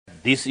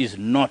This is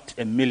not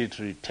a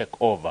military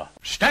takeover.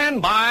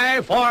 Stand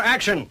by for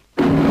action.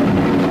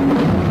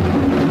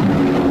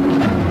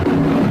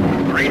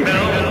 Greenville,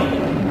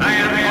 I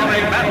am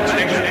calling battle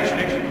station.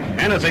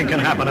 Anything can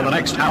happen in the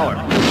next hour.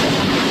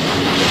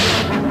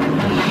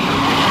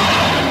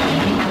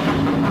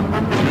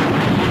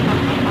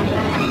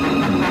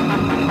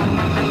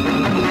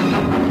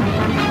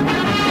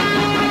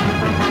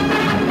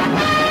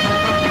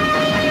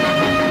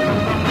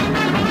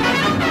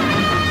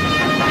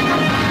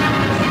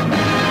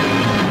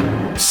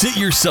 Sit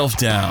yourself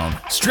down,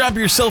 strap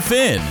yourself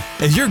in,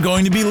 as you're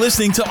going to be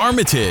listening to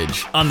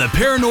Armitage on the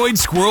Paranoid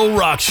Squirrel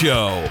Rock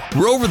Show,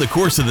 where over the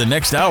course of the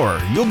next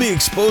hour, you'll be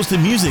exposed to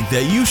music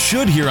that you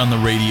should hear on the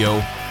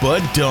radio,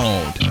 but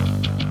don't.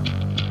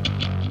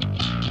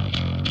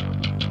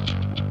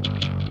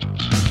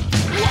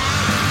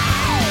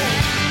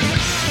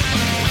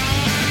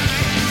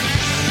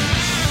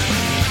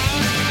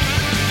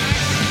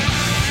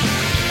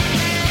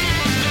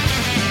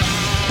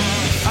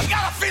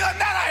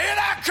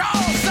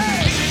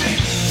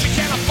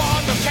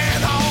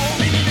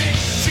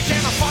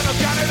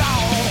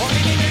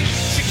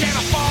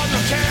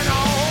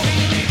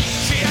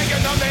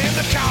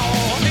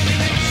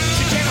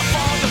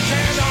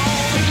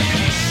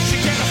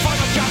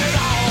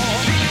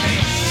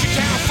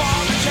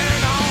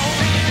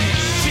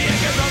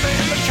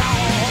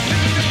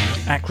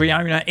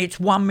 Acreona, it's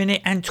 1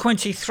 minute and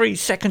 23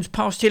 seconds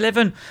past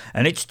 11,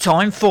 and it's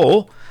time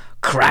for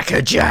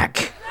Cracker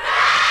Jack.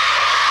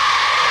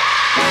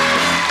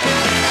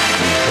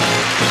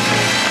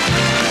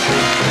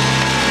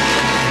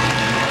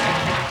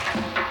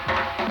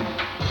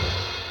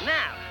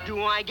 Now,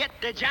 do I get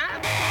the job?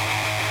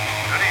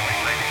 Good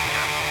evening, ladies and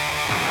gentlemen.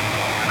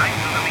 Tonight,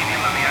 to the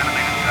medium of the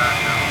animated star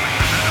show, we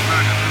present a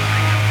murder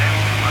mystery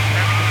condensed into a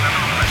steady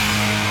criminal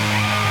mystery.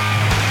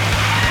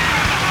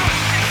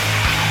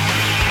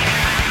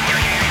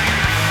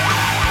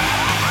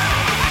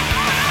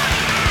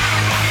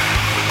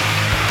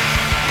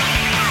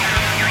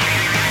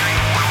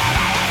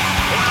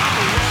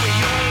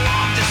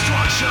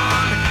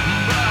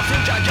 But I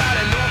think I got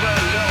an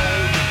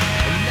overload.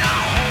 And now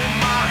I hold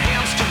my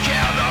hands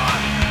together,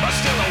 but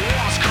still the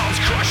walls comes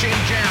crushing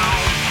down.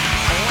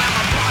 And my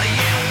body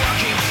ain't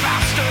working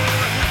faster,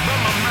 but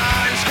my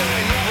mind's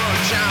going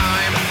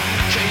overtime.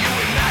 Can you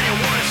imagine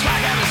what it's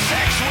like having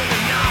sex with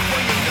a knife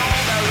when you know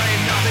there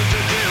ain't nothing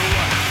to do?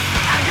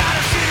 I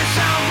gotta see the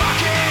sound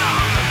rocking,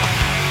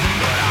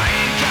 but I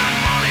ain't got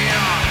money.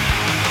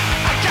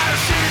 I gotta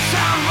see the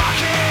sound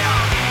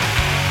rocking.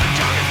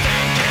 Don't you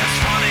think it's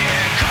funny?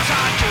 Cause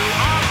I do,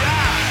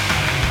 alright.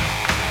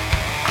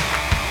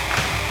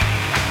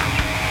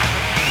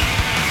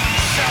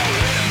 So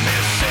wait a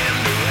minute,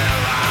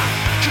 Cinderella.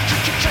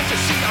 Can't you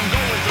see I'm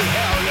going through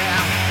hell,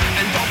 yeah?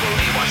 And don't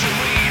believe what you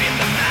read in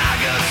the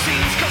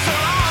magazines, cause there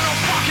are no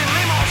fucking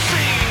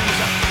limousines.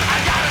 I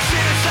gotta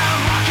see the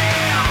sound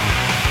rocking,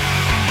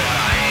 but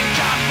I ain't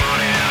got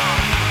money.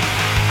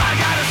 I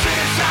gotta see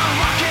the sound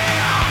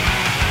rocking.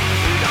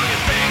 Don't you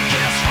think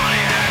it's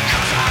funny?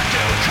 Cause I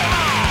do, come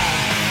on.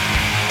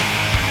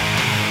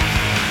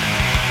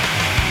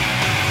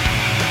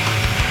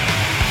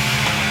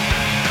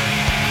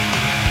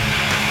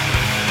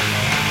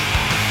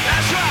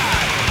 That's right.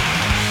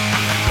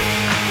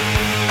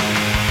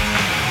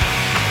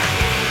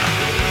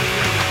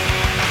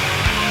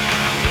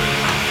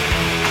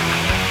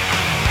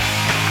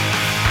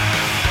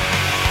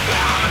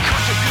 I'm a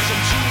contribution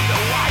to the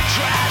white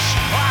trash.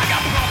 I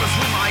got problems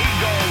with my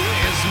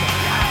egoism.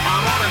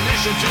 I'm on a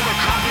mission to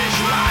accomplish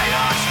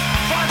riots.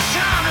 For it's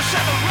time to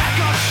set the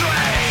record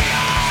straight.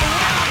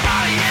 Well, my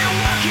body ain't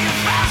working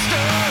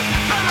faster,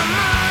 but my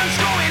mind's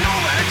going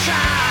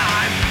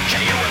overtime.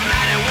 Can you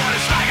imagine what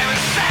it's like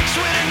having sex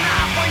with a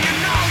knife when you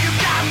know you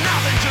got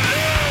nothing to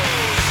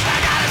lose? I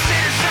gotta see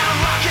the sound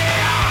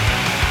rocking,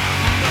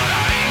 but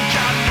I ain't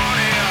got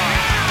money.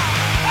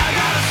 I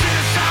gotta see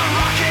the sound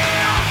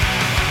rocking.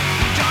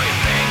 Don't you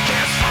think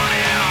it's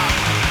funny?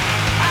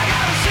 I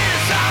gotta see the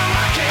sound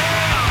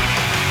rocking.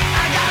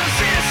 I gotta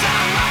see the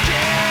sound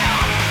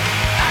rocking.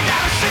 I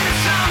gotta see the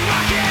sound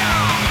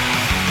rocking.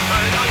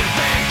 Don't you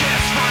think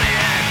it's funny?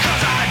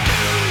 Cause I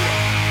do.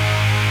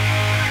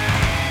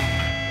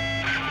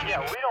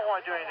 Yeah, we don't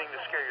want to do anything to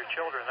scare your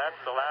children. That's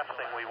the last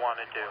thing we want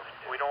to do.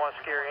 We don't want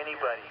to scare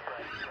anybody.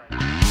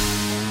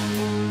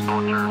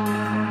 Soldier,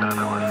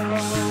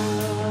 fabulous.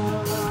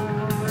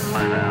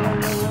 By now.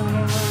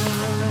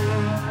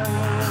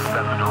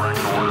 That's a direct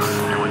order.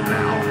 Do it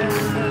now.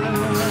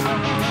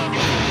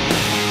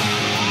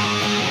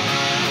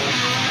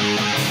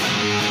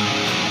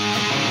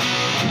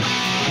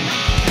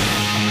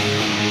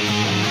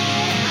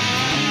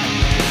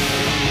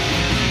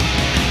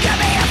 Give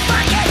me a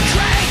fucking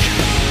drink!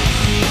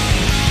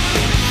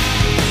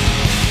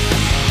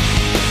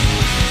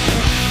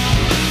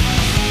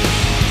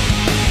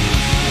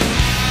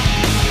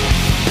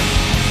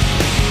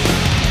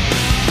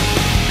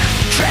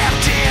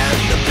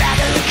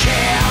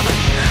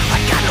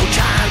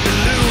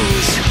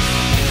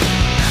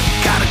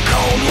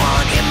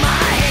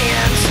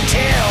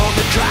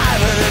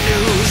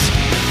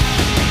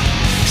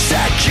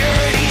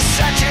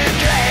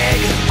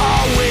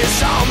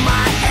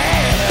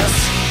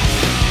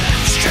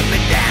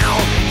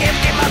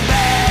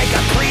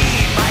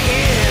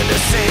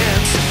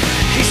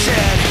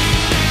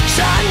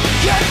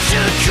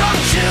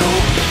 drunk to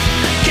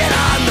get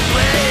on the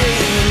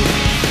plane.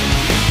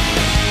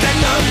 Then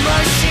the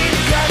machine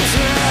guns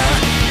were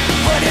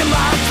put in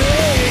my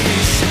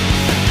face.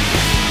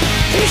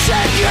 He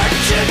said, you're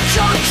too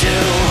drunk to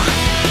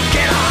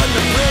get on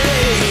the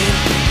plane.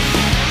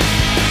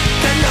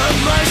 Then the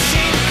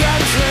machine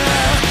guns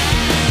were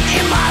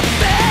in my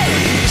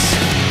face.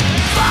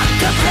 Fuck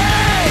the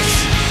pigs.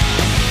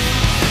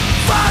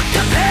 Fuck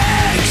the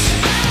pigs.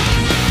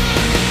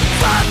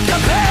 Fuck the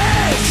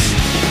pigs.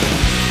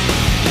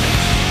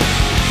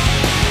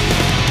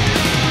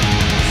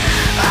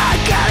 I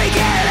gotta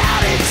get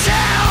out of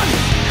town.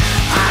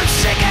 I'm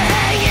sick of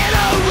hanging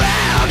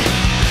around.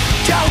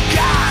 Don't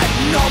got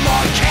no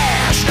more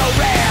cash, no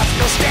ref,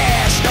 no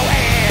stash, no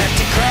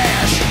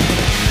anti-crash.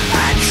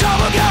 I'm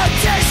trouble go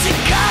to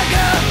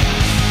Chicago.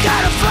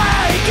 Gotta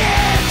fly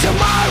again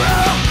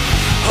tomorrow.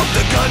 Hope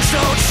the guns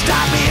don't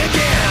stop me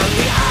again.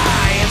 The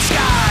eye and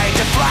sky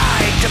to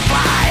fly, to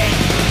fly.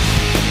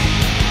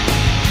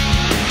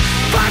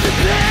 Find the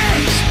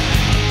pigs.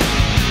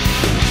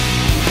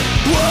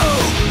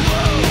 Whoa.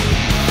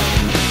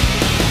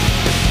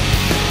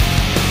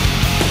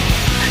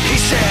 He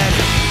said,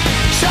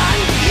 son,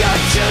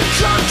 you're too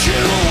drunk to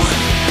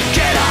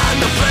get on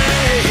the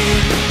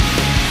plane.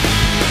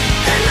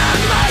 And the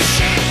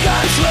machine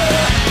guns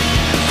were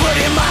put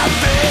in my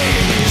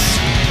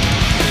face.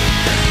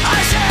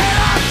 I said,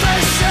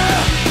 officer,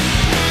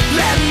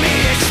 let me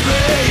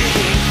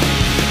explain.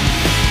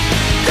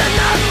 Then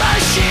the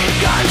machine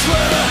guns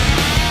were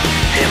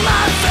in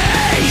my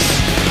face.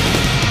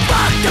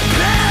 Fuck the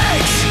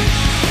pigs.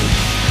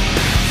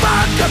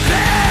 Fuck the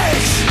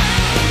pigs.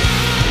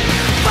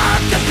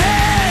 Fuck the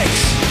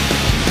pigs.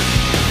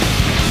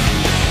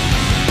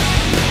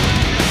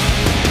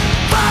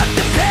 Fuck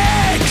the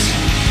pigs.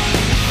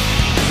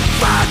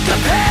 Fuck the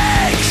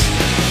pigs.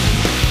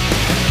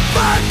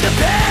 Fuck the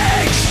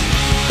pigs.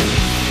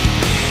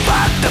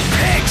 Fuck the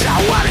pigs. I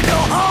wanna go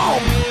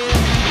home.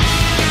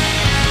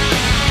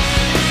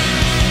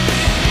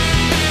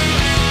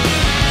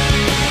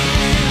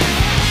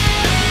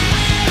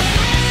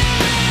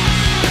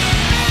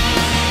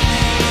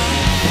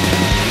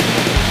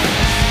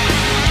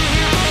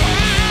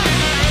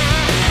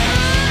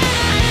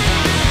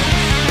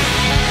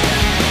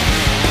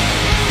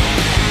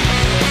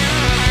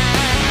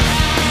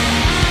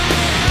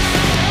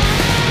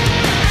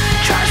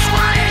 Just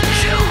wanted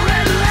to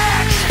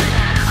relax.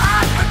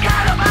 I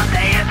forgot about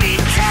the hippie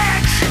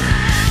tax.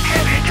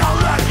 If you don't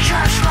look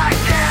just like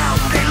them,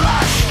 they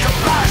lust to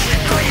bust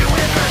and kill you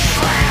with a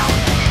slam.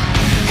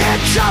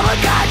 And trouble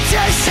got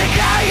to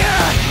Chicago.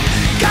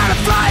 Gotta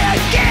fly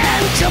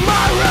again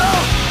tomorrow.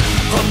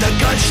 Hope the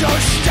guns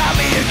don't stop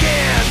me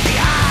again. The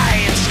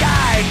eye and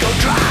sky go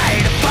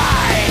dry to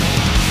fly.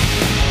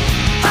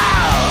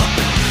 Oh,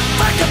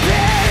 fuck the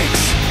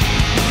pigs.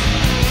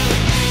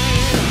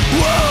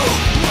 Whoa.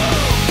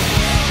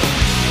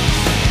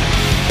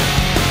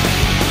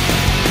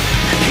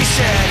 He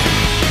said,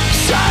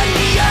 son,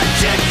 you're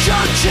too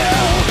drunk to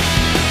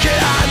get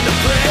on the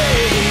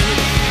plane.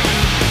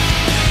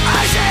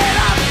 I said,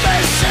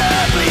 officer,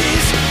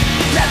 please,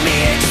 let me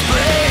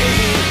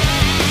explain.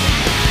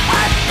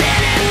 I've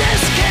been in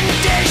this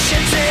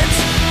condition since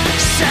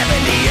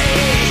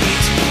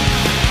 78.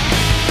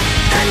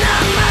 And the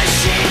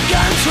machine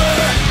guns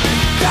were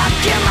back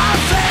in my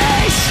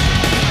face.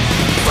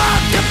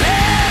 Fuck the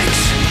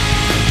pigs.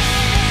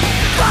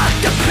 Fuck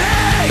the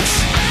pigs.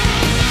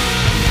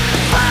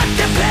 Fuck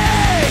the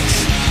pigs.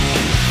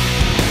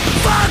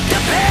 Fuck the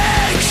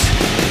pigs.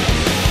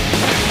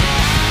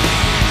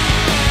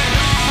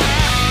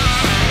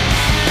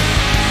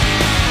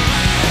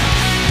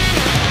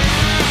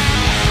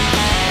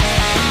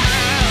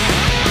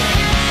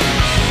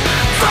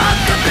 Fuck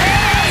the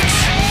pigs.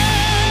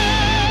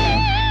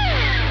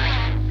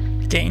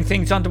 Getting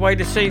things underway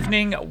this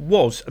evening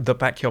was the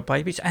Backyard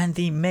Babies and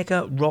the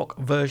mega rock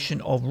version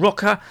of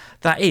Rocker.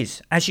 That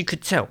is, as you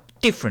could tell,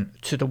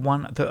 different to the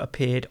one that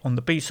appeared on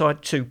the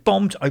B-side to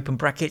Bombed, open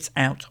brackets,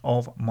 Out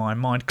of My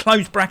Mind,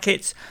 close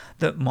brackets,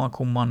 that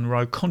Michael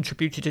Monroe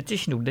contributed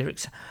additional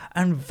lyrics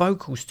and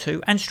vocals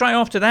to. And straight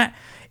after that,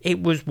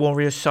 it was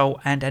Warrior Soul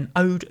and an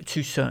ode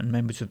to certain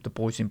members of the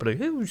Boys in Blue.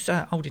 Who's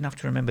old enough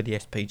to remember the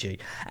SPG?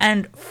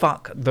 And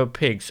Fuck the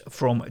Pigs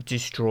from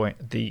Destroy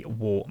the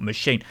War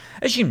Machine.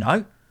 As you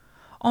know,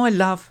 I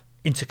love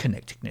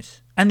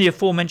interconnectedness, and the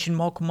aforementioned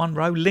Michael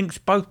Monroe links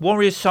both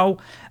Warrior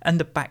Soul and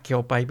the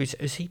Backyard Babies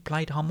as he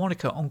played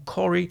harmonica on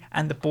Corey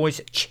and the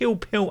Boys' Chill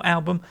Pill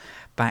album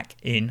back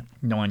in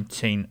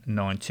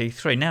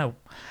 1993. Now,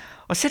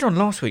 I said on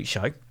last week's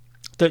show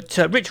that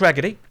Rich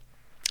Raggedy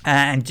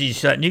and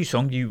his new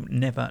song, You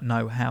Never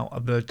Know How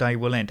the Day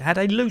Will End, had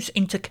a loose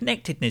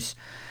interconnectedness.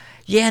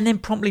 Yeah, and then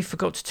promptly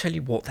forgot to tell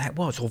you what that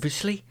was,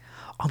 obviously.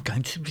 I'm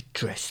going to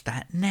address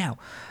that now.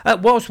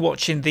 Whilst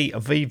watching the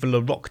Viva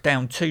La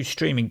Rockdown 2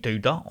 streaming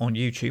doodah on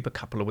YouTube a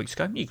couple of weeks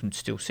ago, you can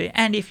still see it.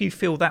 And if you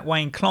feel that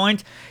way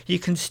inclined, you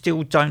can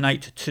still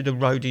donate to the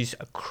Roadies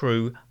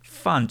Crew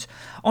Fund.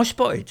 I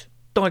spotted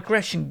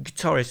Digression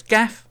guitarist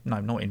Gaff,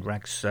 no, not in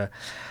Rag's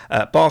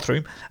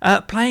bathroom,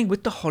 playing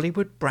with the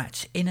Hollywood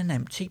Brats in an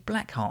empty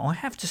Blackheart. I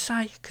have to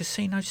say,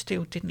 Casino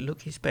still didn't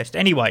look his best.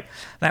 Anyway,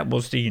 that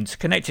was the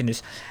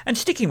interconnectedness. And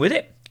sticking with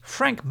it,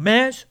 Frank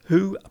Mears,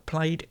 who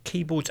played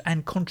keyboards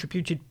and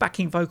contributed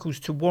backing vocals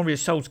to Warrior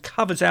Soul's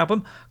covers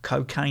album,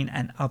 Cocaine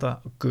and Other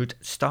Good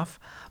Stuff.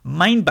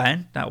 Main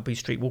band, that'll be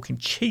Streetwalking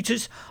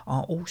Cheaters,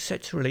 are all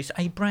set to release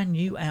a brand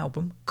new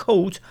album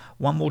called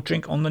One More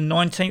Drink on the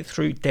 19th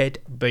through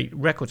Deadbeat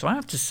Records. I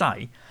have to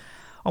say,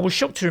 I was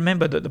shocked to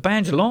remember that the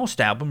band's last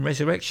album,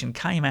 Resurrection,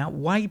 came out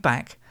way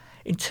back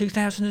in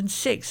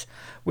 2006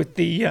 with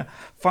the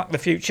Fuck the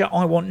Future,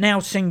 I Want Now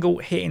single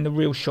hitting the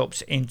real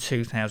shops in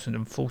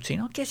 2014.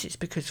 I guess it's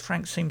because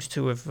Frank seems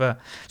to have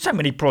so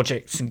many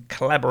projects and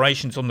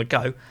collaborations on the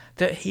go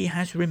that he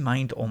has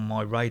remained on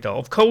my radar.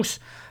 Of course,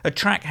 a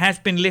track has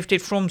been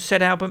lifted from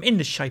said album in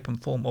the shape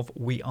and form of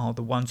We Are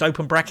The Ones,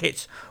 open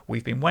brackets,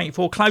 we've been waiting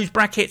for, close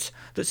brackets,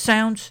 that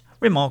sounds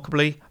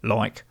remarkably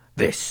like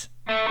this.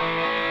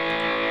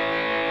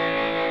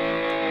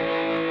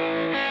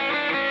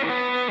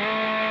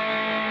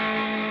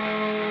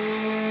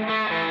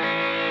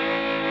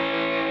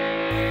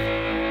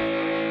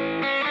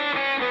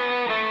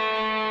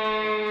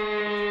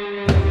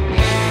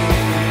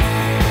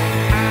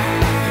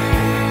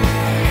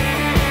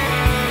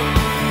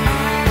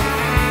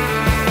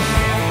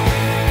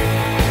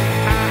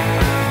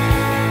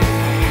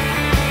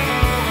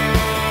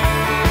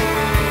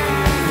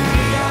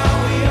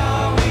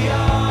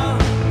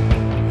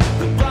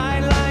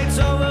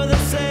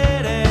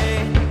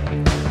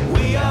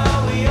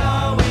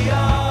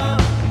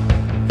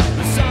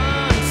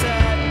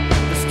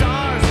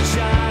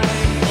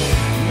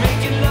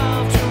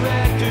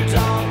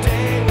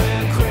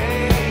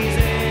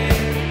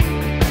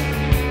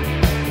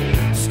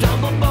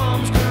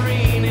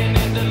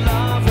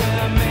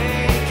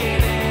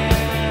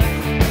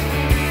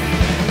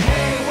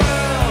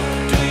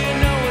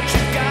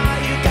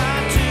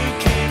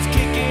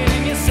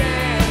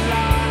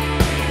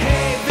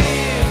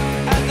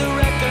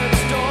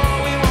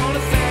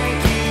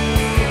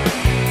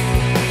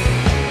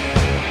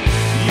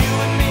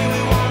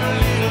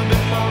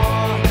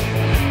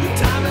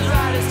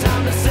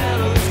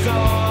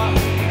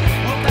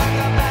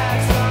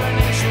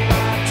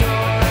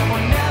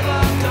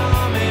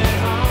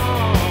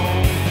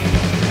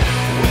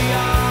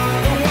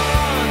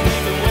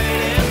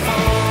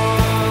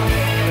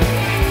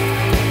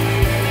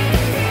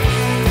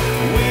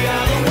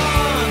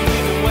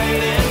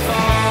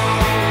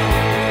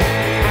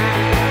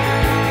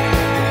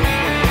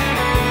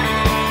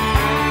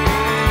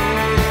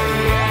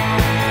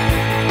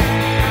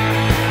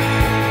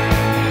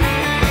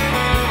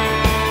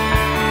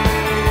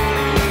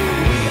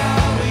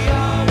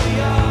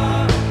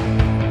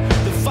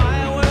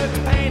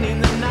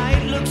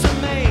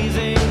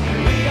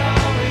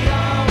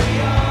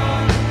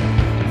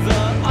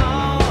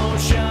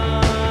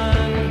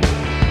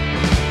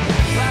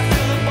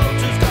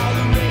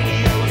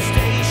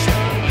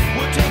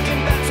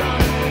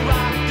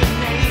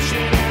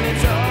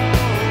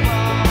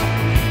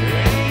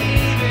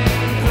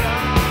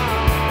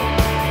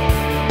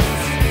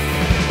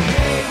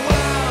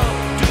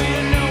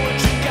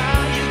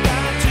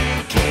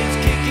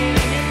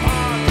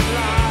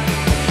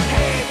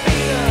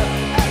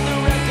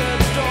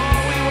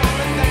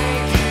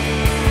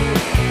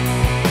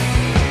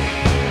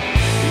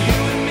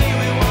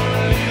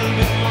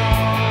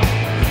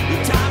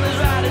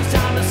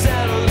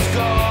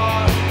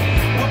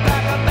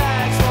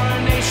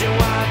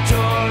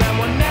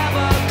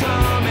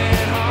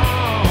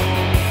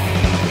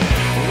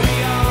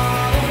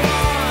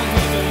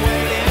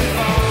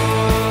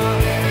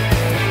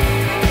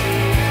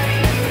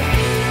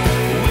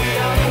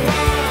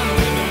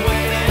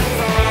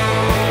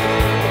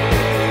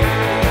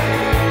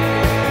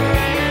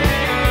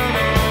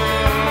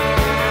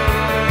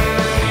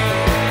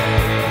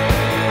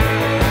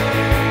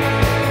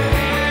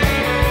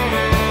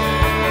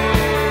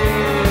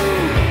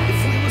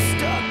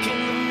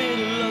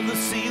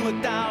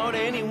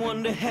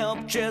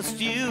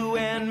 just you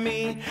and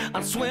me.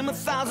 I'd swim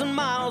 1,000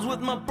 miles with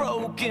my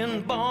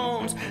broken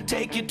bones,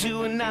 take you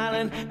to an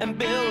island and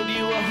build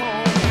you a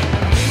home.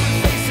 And we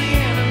would face the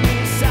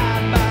enemy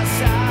side by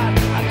side.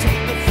 I'd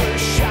take the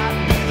first shot,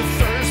 be the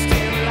first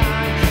in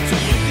line, so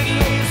you could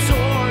lay a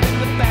sword in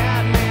the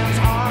bad man's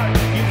heart.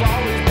 You've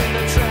always been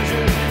a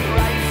treasure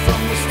right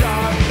from the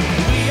start.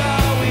 We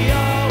are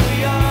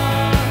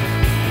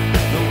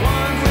the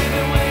ones we've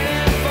been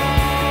waiting for.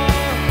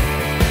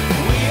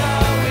 We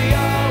are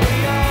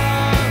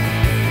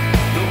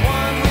the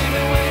ones we've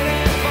been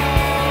waiting for.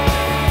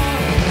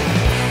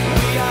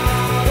 We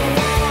are the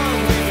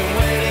ones we've been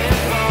waiting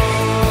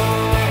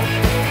for.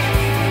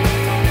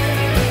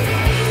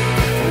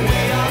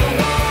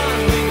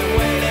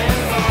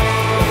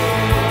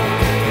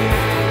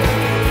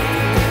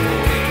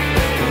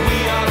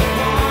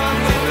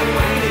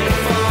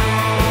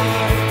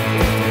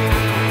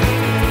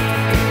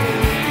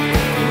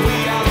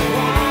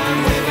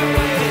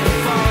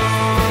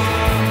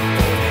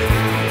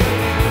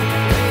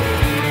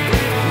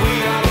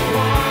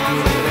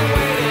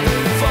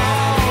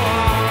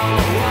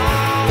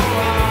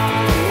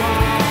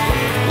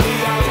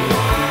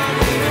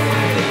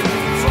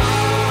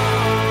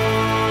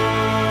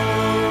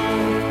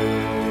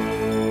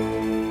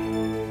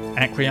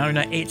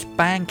 Fiona, it's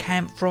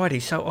Bandcamp Friday,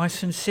 so I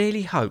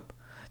sincerely hope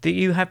that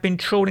you have been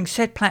trawling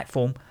said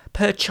platform,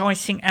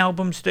 purchasing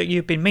albums that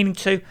you've been meaning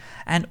to,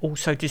 and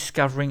also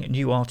discovering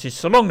new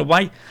artists along the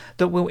way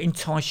that will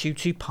entice you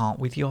to part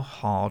with your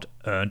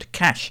hard-earned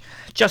cash.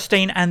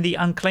 Justine and the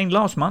Unclean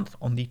last month,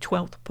 on the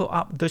 12th, put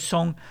up the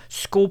song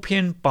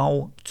Scorpion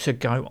Bowl to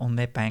go on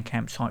their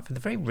Bandcamp site for the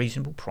very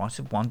reasonable price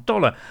of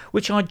 $1,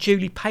 which I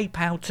duly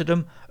PayPal'd to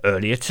them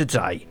earlier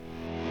today.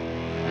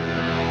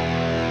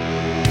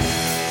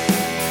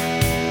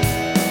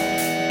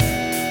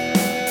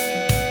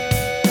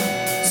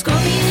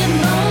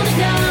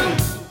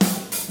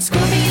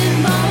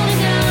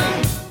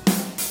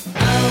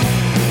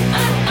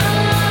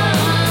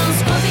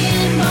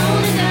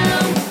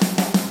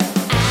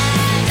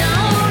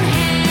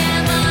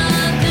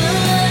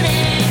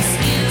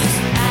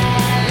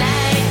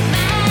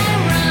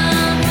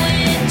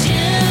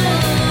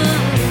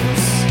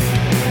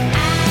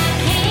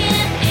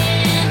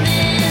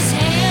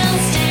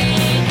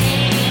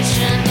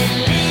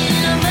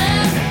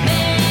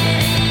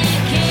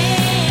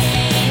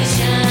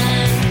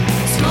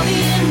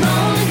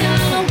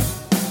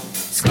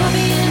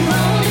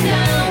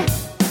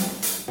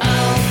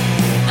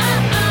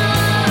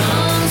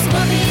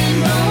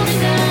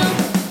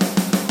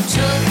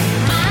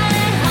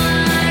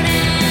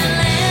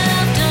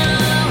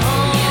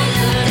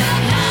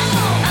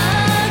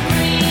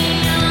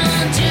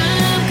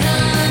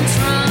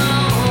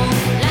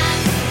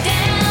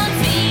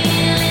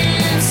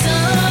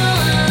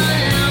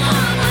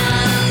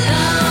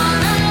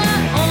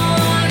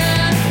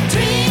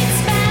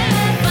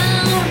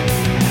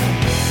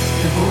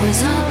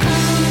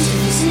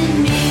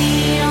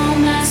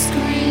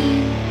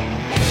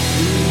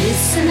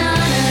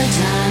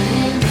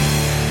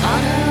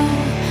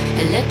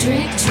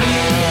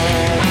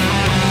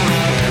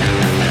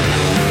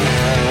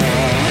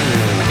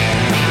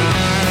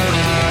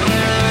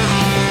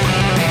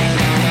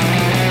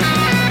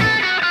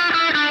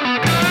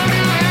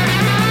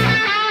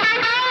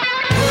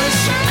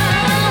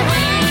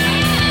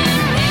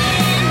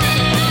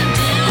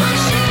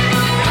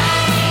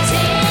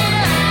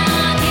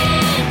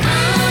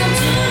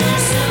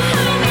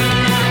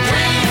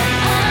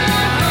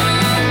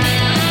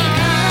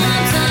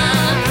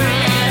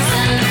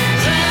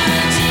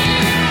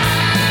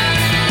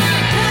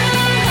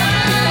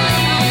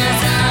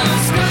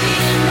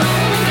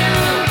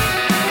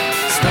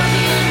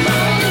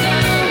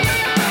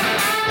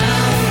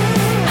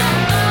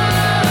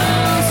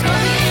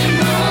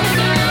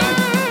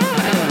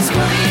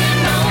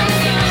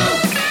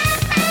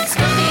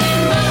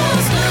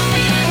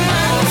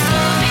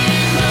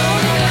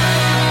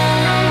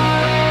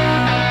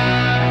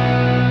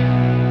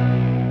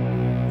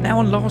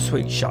 Last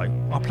week's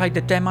show, I played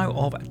the demo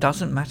of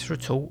Doesn't Matter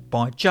At All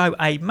by Joe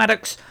A.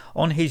 Maddox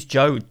on his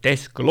Joe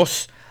Des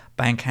Gloss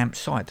Bandcamp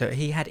site that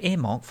he had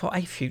earmarked for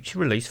a future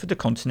release for the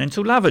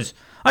Continental Lovers.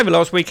 Over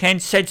last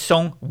weekend, said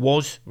song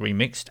was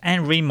remixed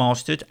and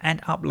remastered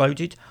and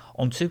uploaded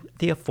onto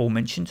the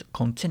aforementioned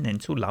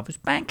Continental Lovers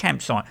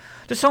Bandcamp site.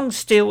 The song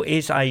still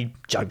is a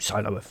Joe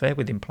solo affair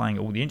with him playing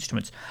all the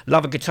instruments.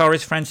 Lover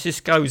guitarist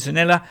Francisco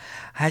Zanella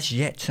has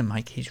yet to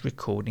make his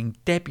recording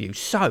debut.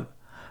 So,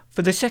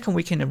 for the second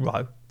week in a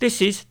row,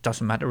 this is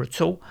Doesn't Matter At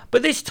All,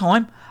 but this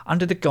time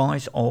under the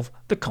guise of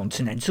the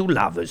Continental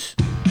Lovers.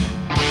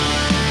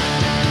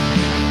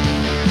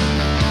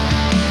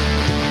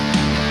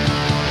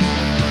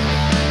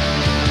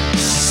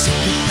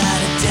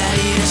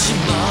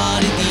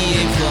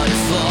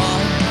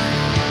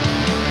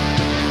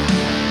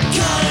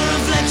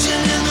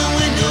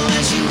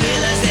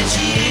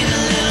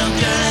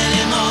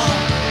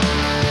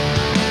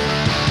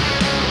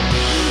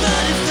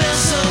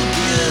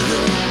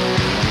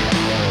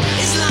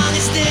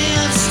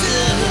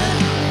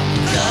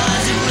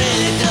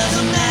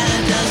 Doesn't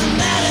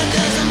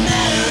matter,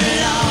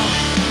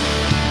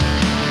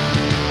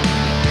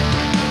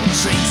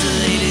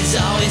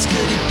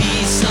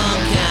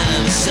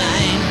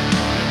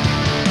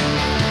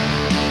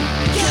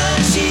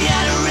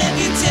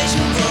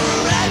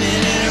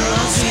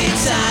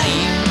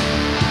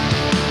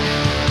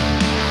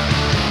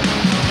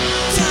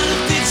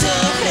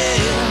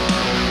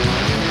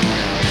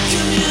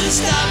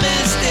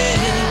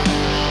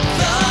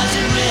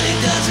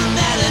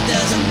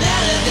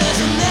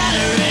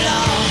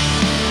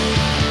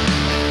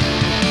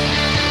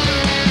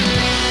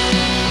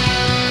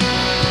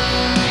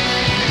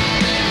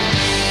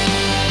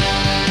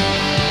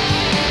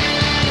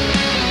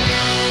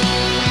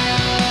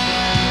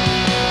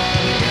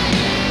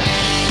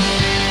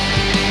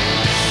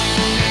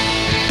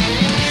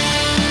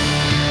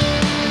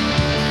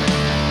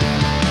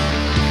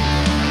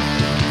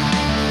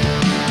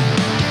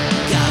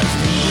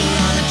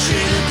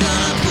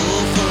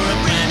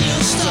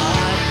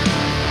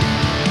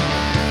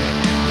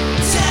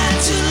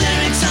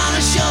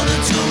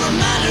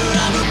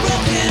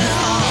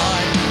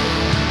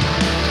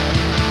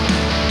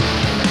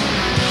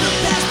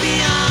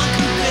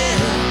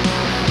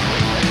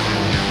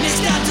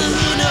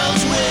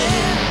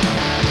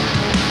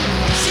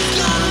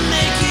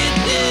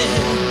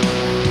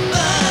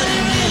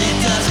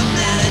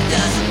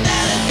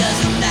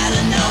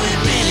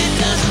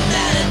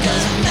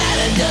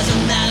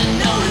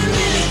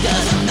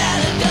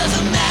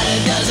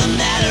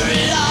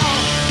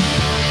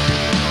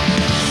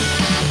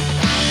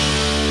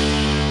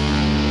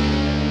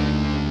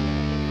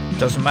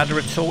 Doesn't Matter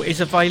at All is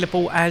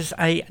available as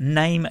a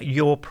Name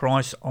Your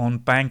Price on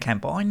Bandcamp,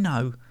 but I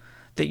know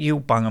that you'll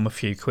bung them a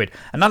few quid.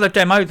 Another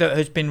demo that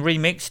has been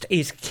remixed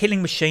is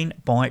Killing Machine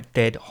by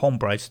Dead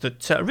Hombres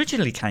that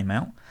originally came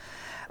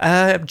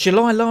out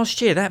July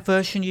last year. That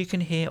version you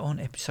can hear on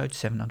episode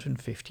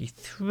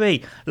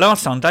 753.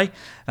 Last Sunday,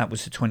 that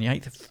was the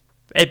 28th of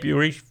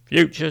February,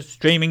 future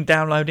streaming,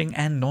 downloading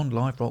and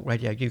non-live Rock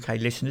Radio UK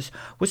listeners,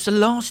 was the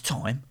last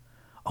time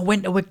I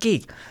went to a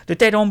gig. The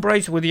Dead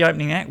Hombres were the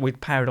opening act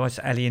with Paradise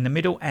Alley in the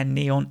middle and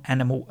Neon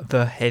Animal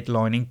the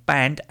headlining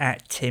band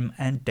at Tim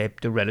and Deb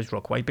Dorella's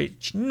Rockaway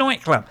Beach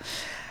nightclub.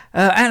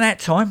 At that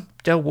time,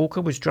 Del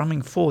Walker was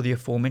drumming for the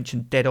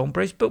aforementioned Dead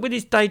Hombres, but with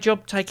his day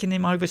job taking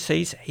him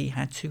overseas, he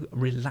had to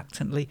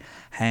reluctantly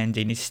hand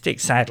in his stick.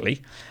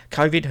 Sadly,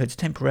 COVID had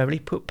temporarily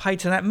put paid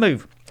to that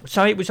move.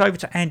 So it was over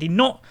to Andy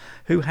Knott,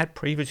 who had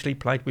previously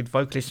played with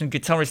vocalist and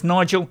guitarist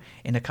Nigel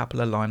in a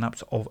couple of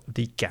lineups of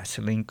the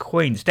Gasoline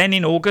Queens. Then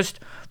in August,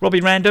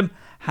 Robbie Random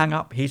hung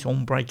up his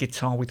ombre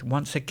guitar with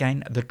once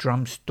again the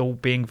drum stall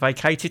being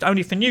vacated,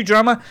 only for new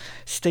drummer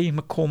Steve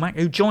McCormack,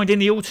 who joined in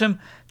the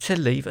autumn, to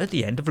leave at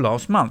the end of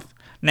last month.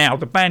 Now,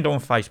 the band on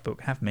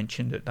Facebook have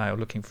mentioned that they are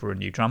looking for a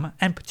new drummer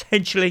and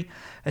potentially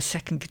a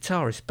second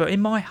guitarist, but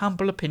in my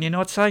humble opinion,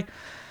 I'd say,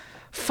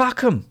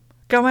 fuck 'em.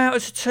 Go out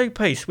as a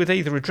two-piece with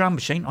either a drum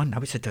machine, I know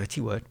it's a dirty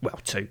word, well,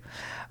 two,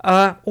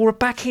 or a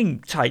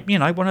backing tape, you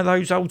know, one of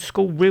those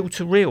old-school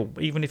reel-to-reel,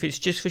 even if it's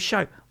just for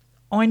show.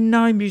 I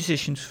know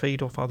musicians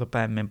feed off other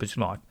band members'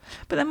 live,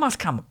 but there must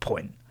come a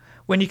point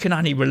when you can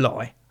only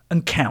rely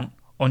and count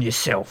on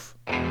yourself.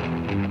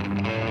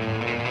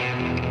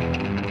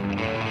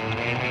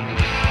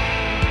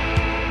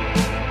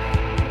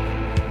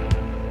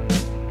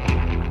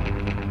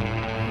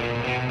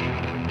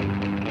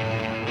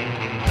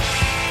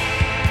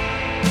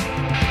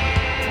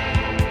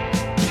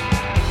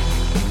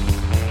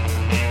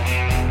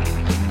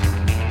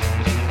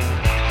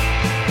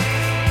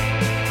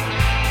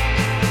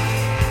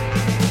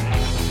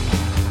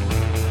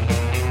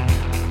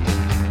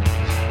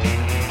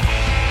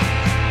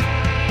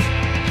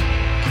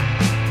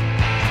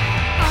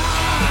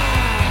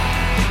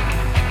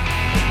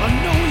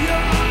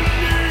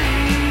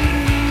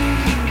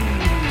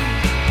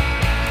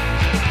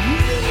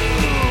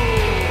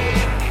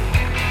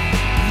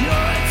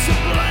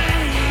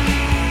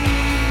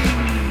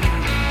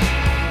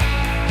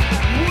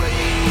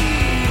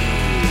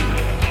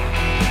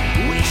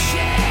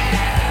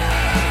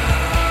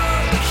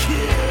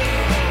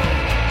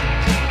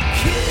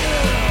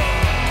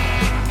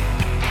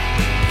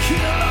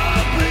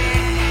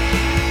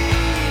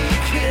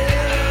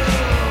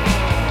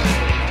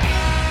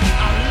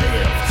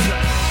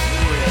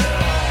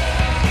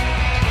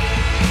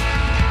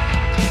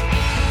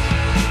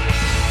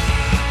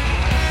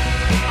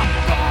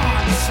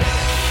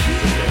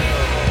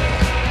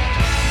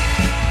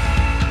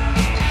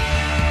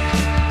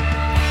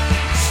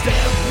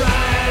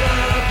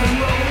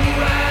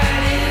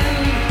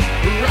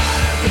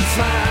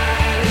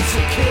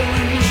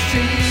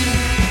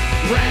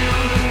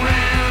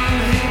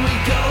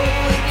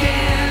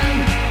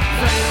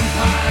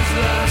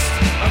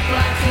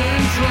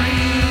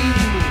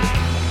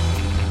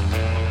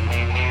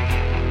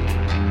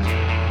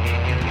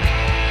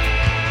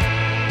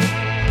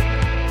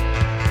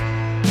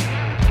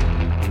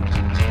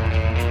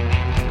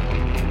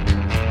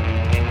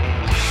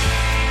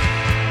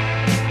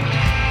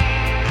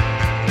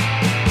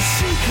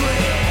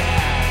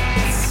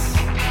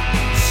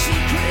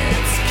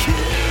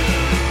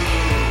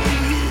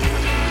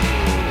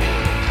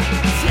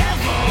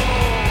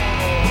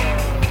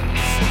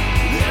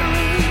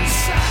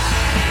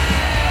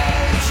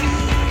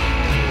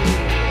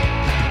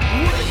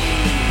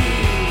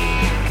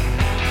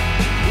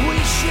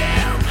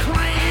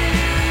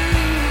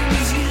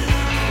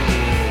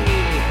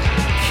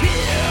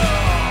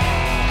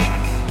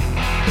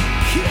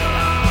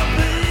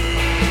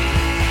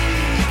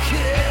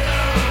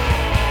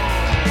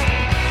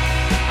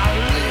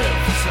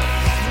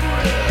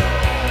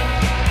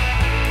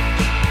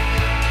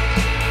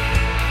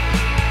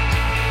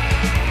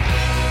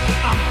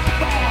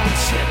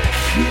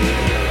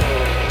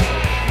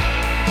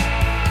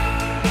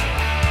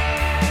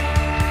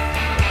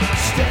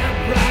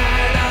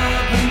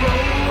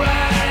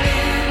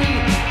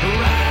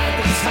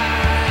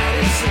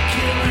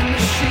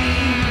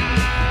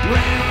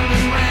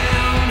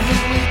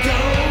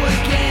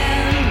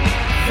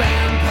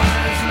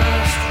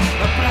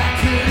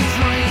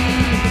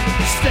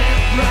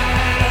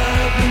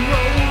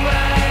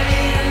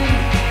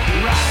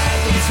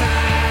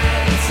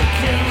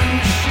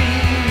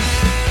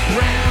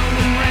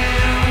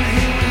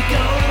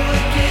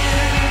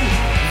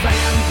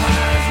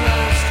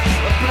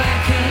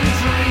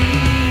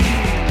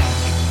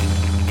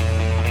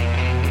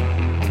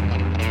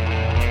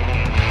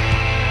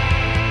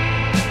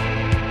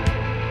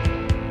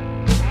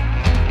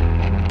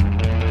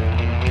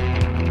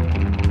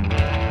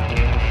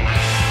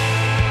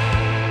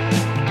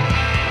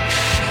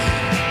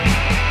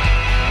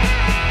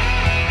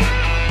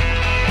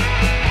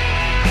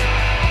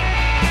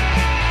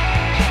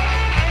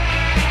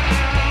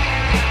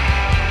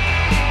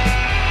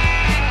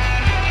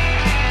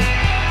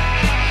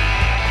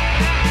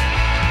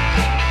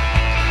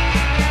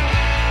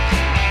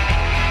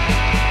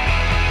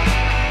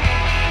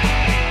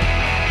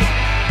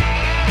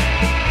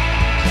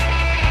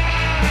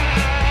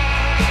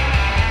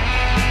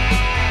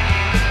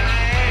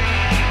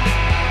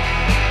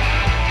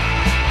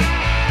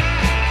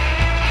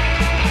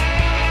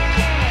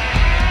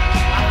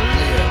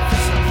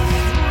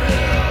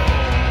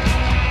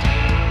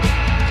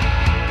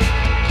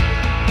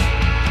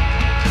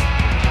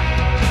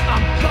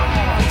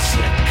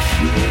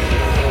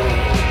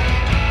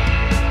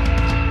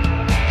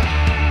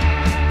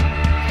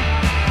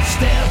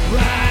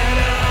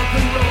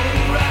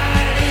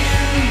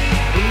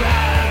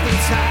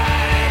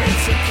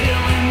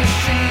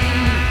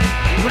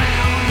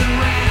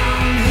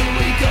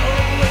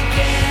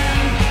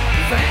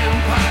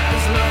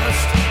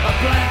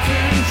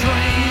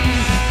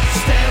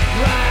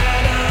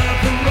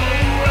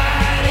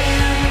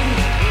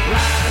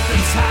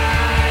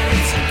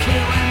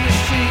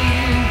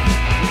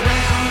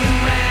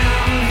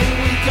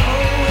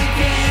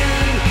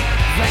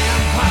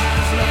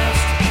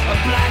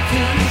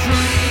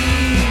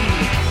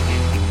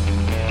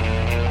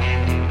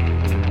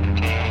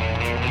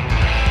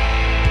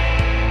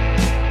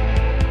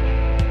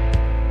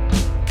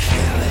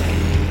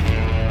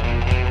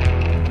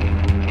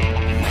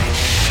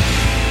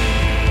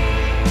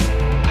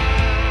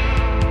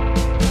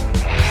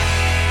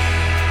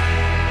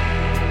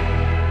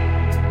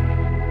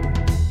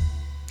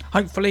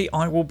 Hopefully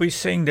I will be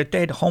seeing the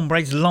Dead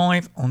Hombres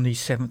live on the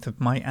 7th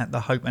of May at the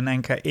Hope and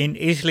Anchor in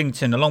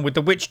Islington, along with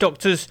the Witch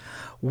Doctors,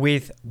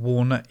 with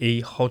Warner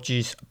E.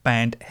 Hodges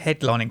Band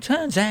headlining.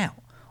 Turns out,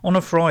 on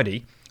a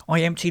Friday,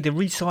 I emptied the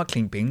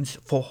recycling bins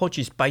for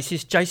Hodges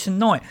bassist Jason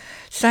Knight.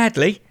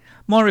 Sadly,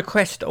 my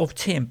request of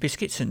tea and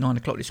biscuits at 9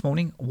 o'clock this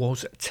morning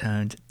was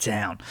turned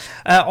down.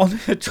 On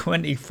the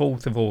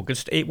 24th of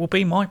August, it will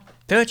be my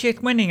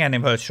 30th wedding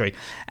anniversary,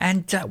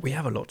 and we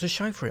have a lot to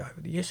show for it over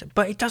the years,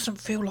 but it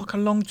doesn't feel like a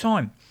long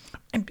time.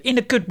 In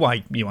a good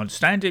way, you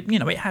understand. It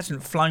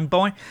hasn't flown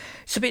by.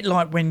 It's a bit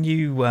like when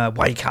you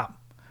wake up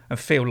and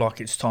feel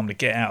like it's time to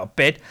get out of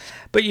bed,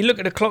 but you look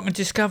at the clock and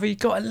discover you've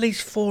got at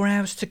least 4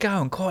 hours to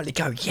go, and quietly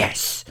go,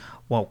 yes,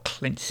 while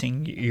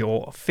clenching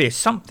your fist.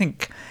 Something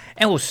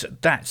else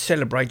that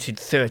celebrated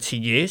 30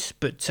 years,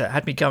 but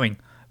had me going,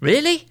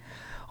 really?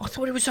 I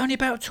thought it was only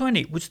about 20.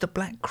 It was the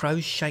Black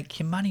Crowes' Shake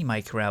Your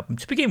Moneymaker album.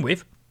 To begin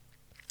with,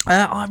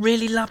 I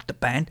really loved the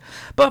band,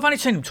 but I've only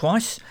seen them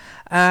twice.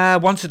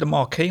 Once at the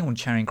Marquee on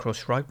Charing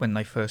Cross Road when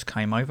they first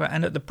came over,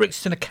 and at the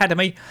Brixton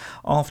Academy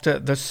after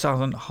the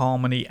Southern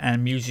Harmony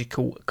and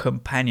Musical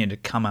Companion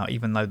had come out,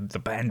 even though the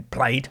band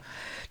played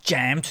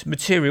jammed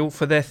material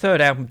for their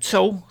third album,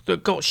 Tool,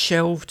 that got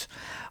shelved,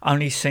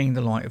 only seeing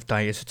the light of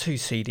day as a 2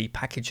 CD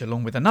package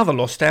along with another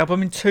lost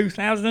album in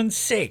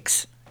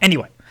 2006.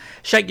 Anyway,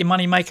 Shake Your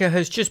Moneymaker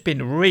has just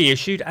been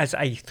reissued as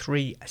a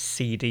 3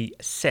 CD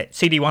set.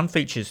 CD 1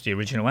 features the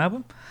original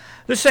album.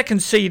 The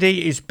second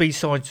CD is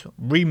B-sides,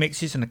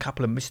 remixes and a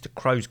couple of Mr.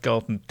 Crow's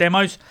Garden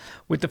demos,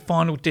 with the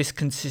final disc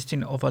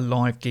consisting of a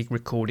live gig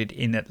recorded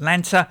in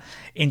Atlanta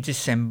in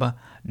December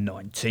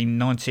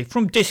 1990.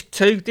 From disc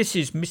 2, this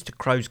is Mr.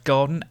 Crow's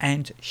Garden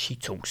and She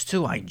Talks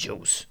to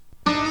Angels.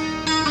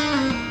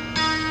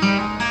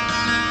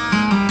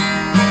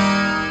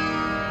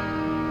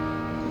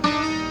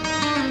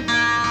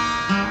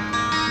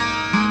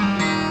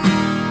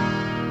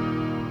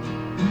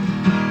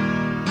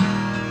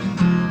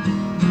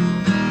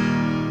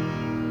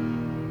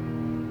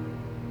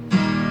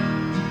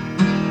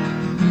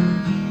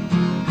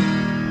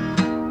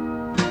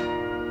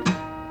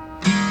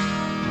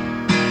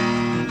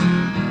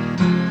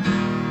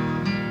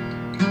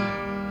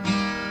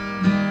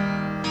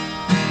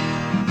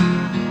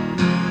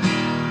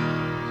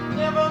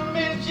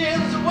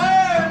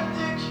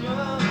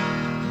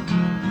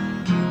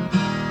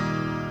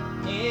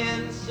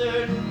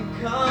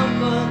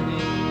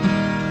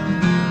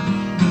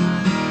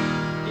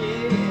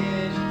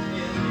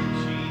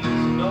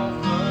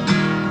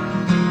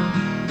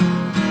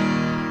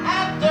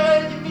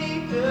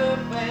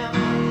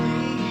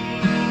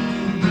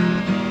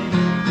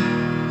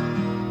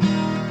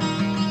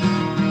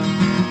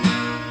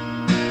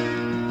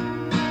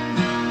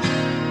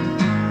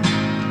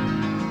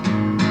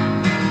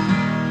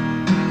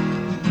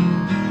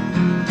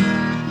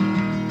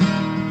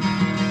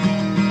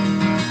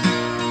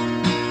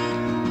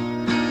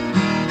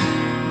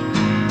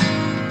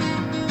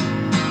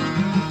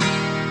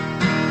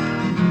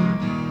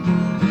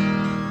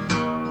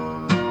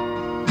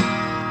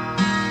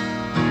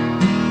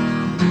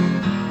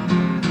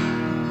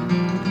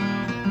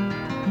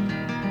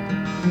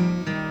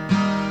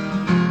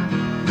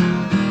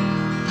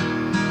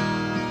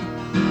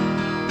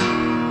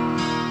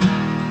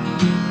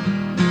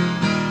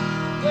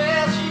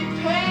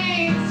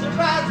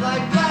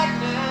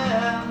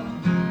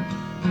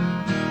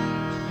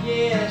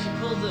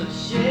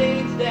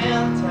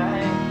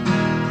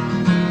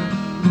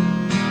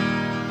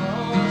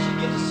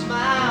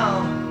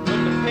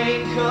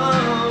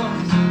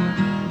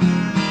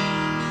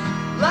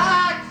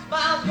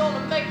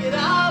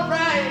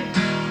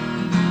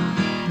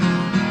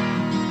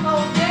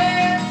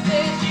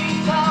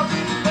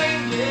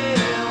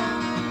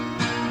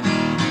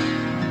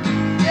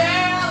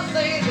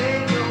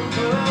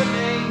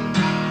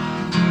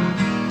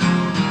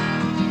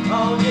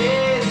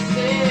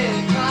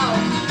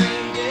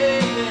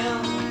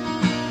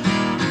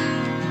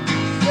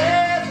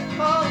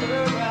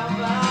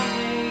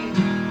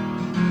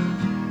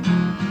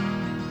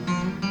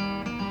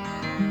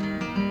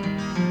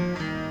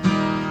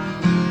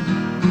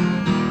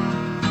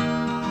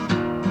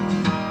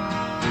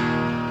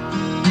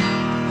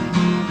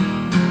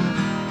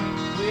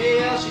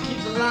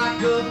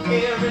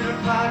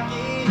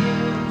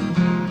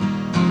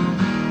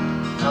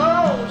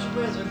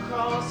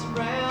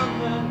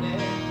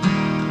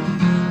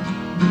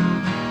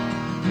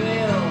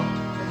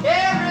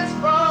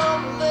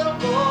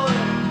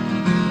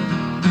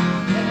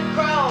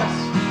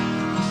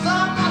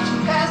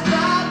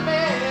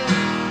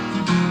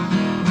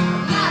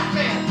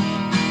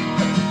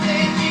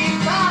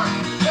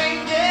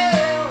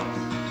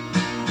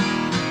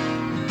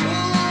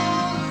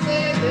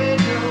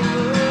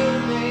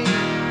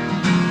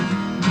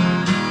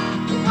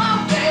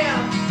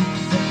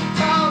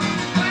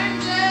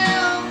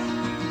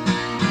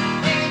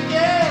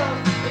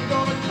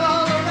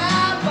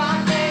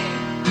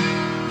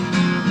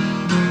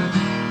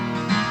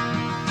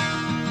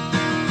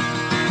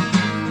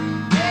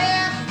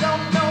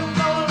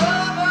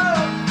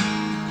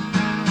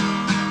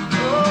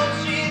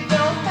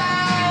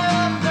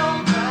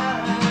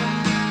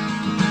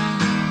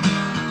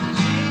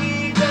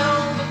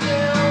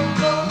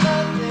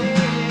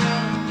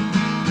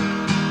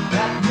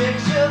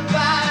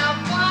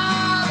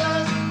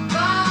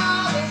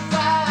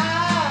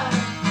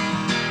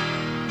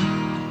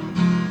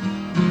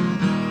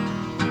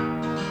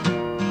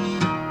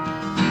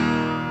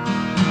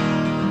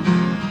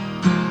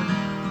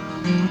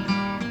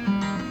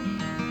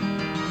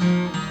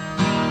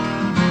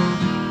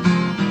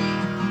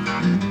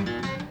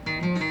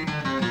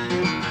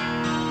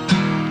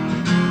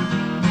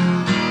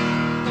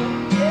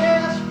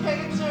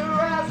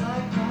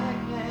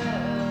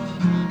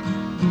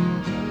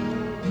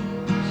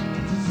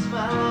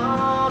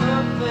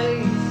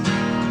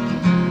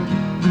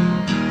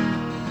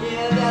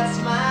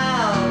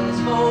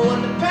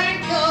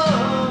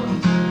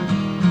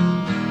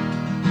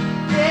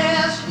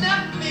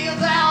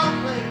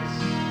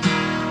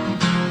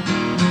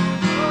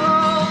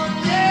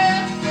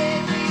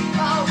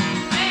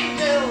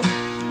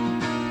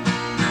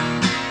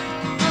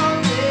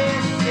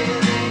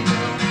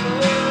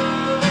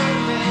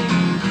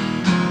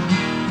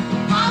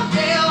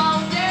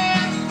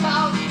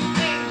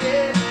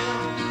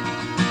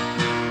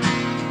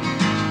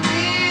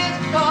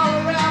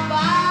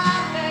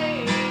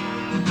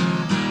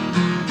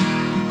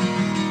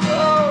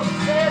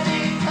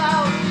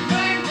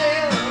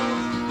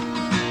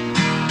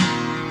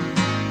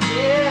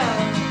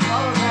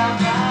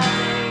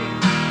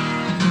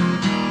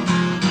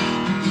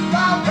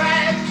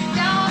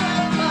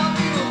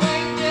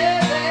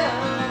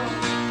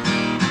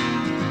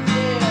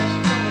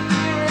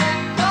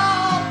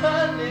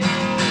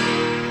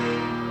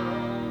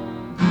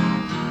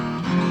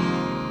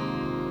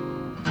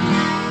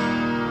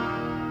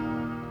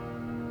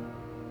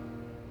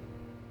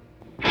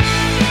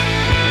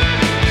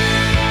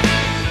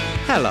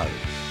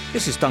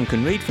 This is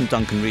Duncan Reid from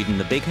Duncan Reid and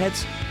the Big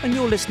Heads, and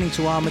you're listening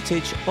to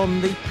Armitage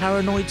on the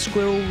Paranoid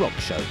Squirrel Rock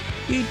Show.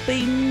 You'd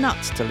be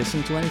nuts to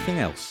listen to anything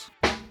else.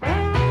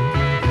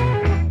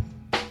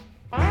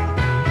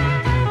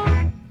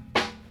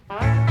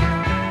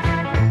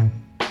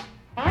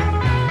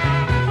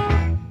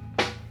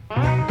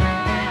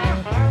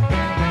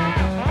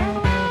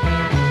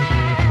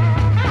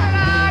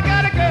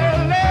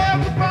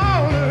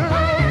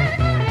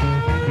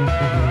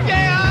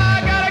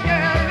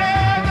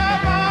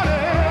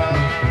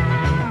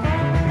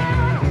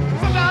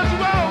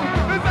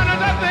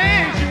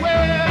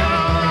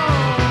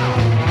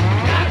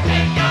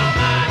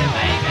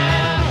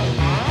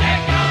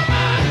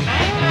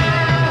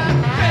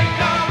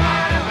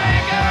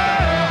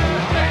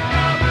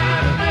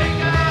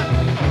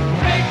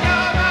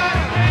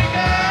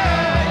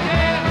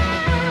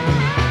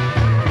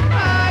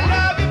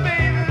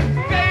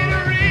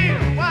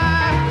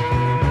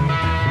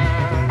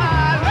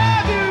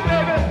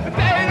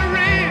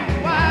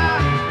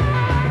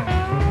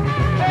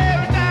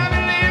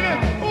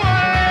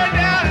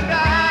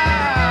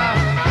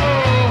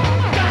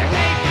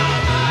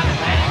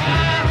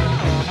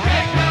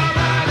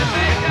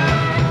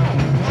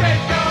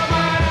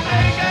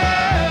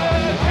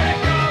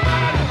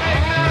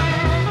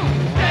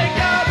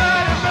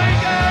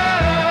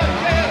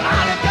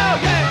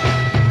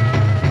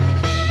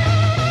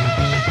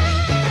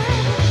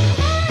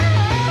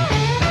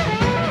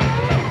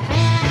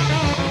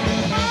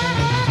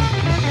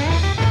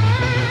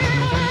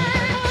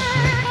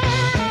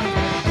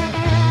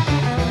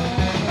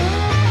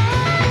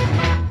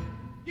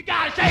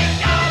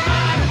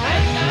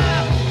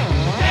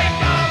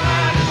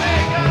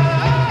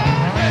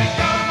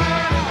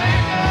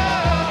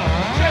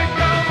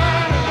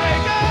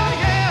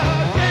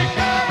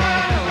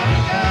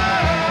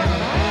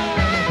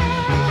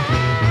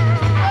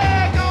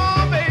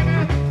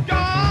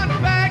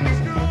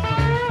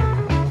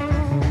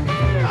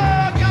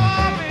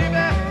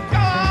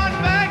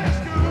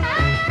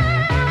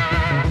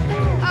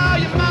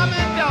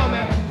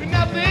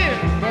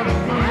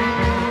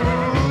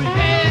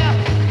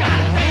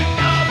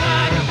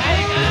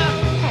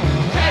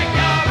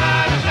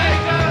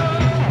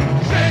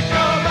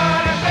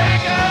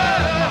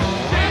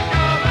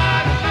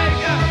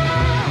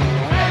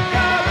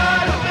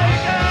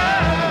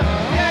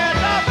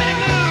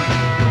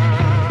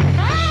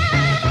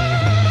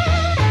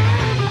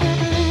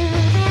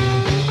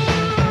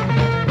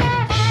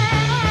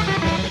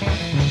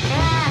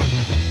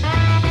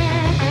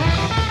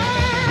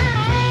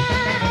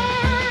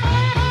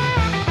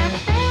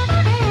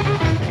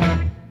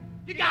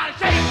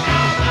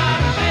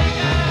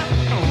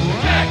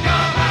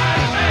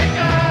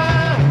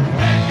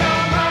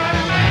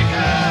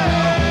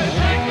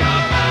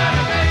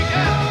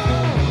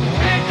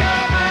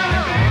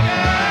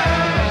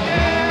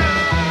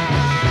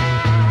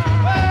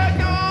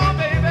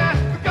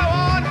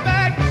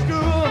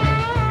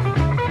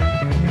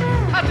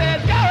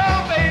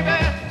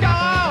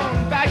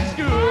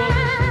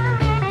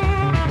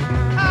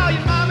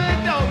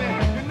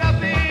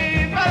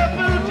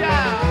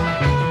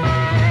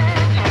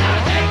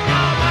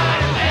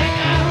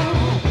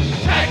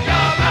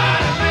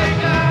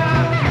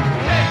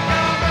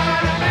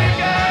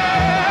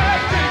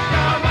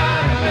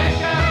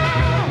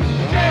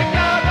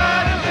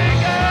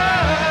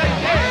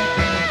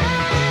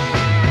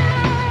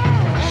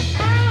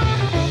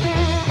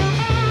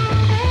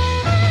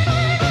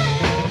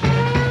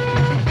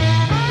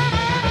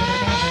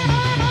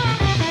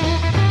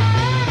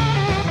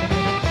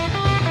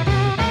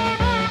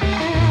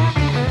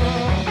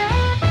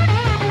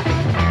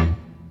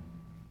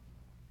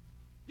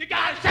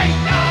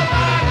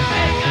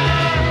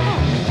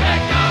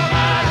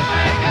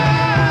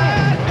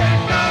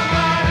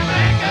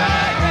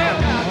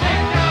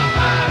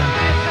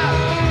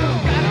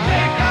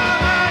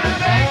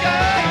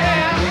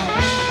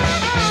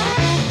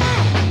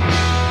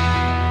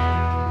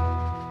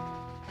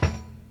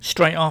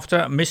 Straight after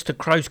Mr.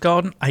 Crow's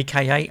Garden,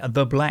 aka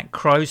The Black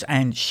Crows,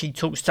 and She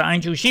Talks to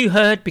Angels, you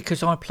heard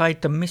because I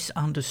played The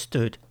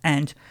Misunderstood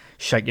and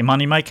Shake Your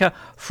Moneymaker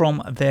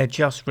from their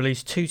just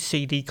released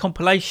 2-CD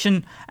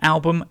compilation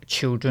album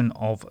Children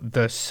of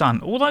the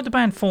Sun. Although the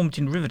band formed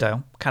in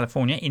Riverdale,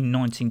 California in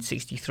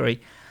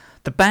 1963,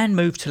 the band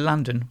moved to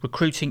London,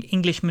 recruiting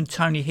Englishman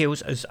Tony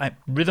Hills as a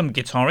rhythm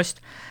guitarist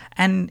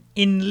and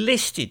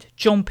enlisted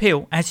John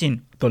Peel, as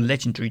in the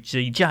legendary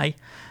DJ,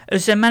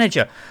 as their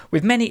manager,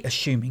 with many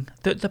assuming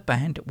that the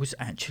band was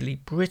actually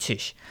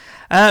British.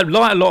 Like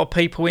a lot of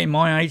people in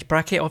my age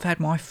bracket, I've had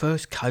my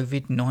first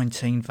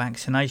COVID-19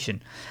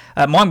 vaccination.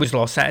 Mine was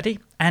last Saturday,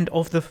 and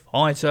of the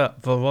Pfizer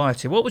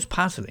variety. What was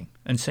puzzling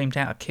and seemed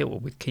out of kilter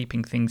with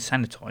keeping things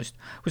sanitised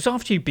was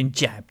after you've been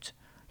jabbed,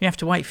 you have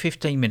to wait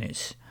 15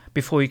 minutes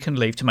before you can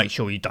leave to make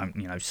sure you don't,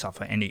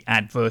 suffer any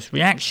adverse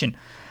reaction.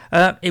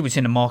 It was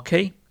in a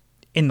marquee,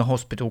 in the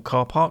hospital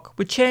car park,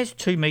 with chairs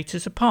 2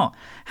 metres apart.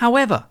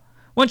 However,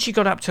 once you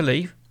got up to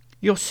leave,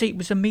 your seat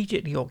was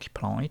immediately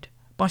occupied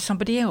by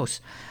somebody else.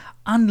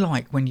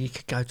 Unlike when you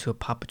could go to a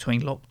pub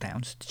between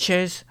lockdowns, the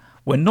chairs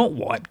were not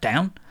wiped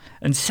down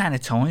and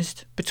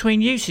sanitised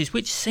between uses,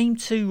 which seemed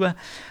to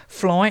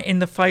fly in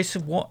the face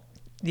of what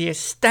the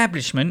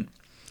establishment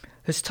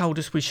has told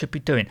us we should be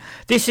doing.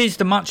 This is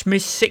the much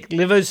missed Sick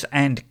Livers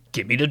and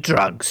Give Me the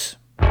Drugs.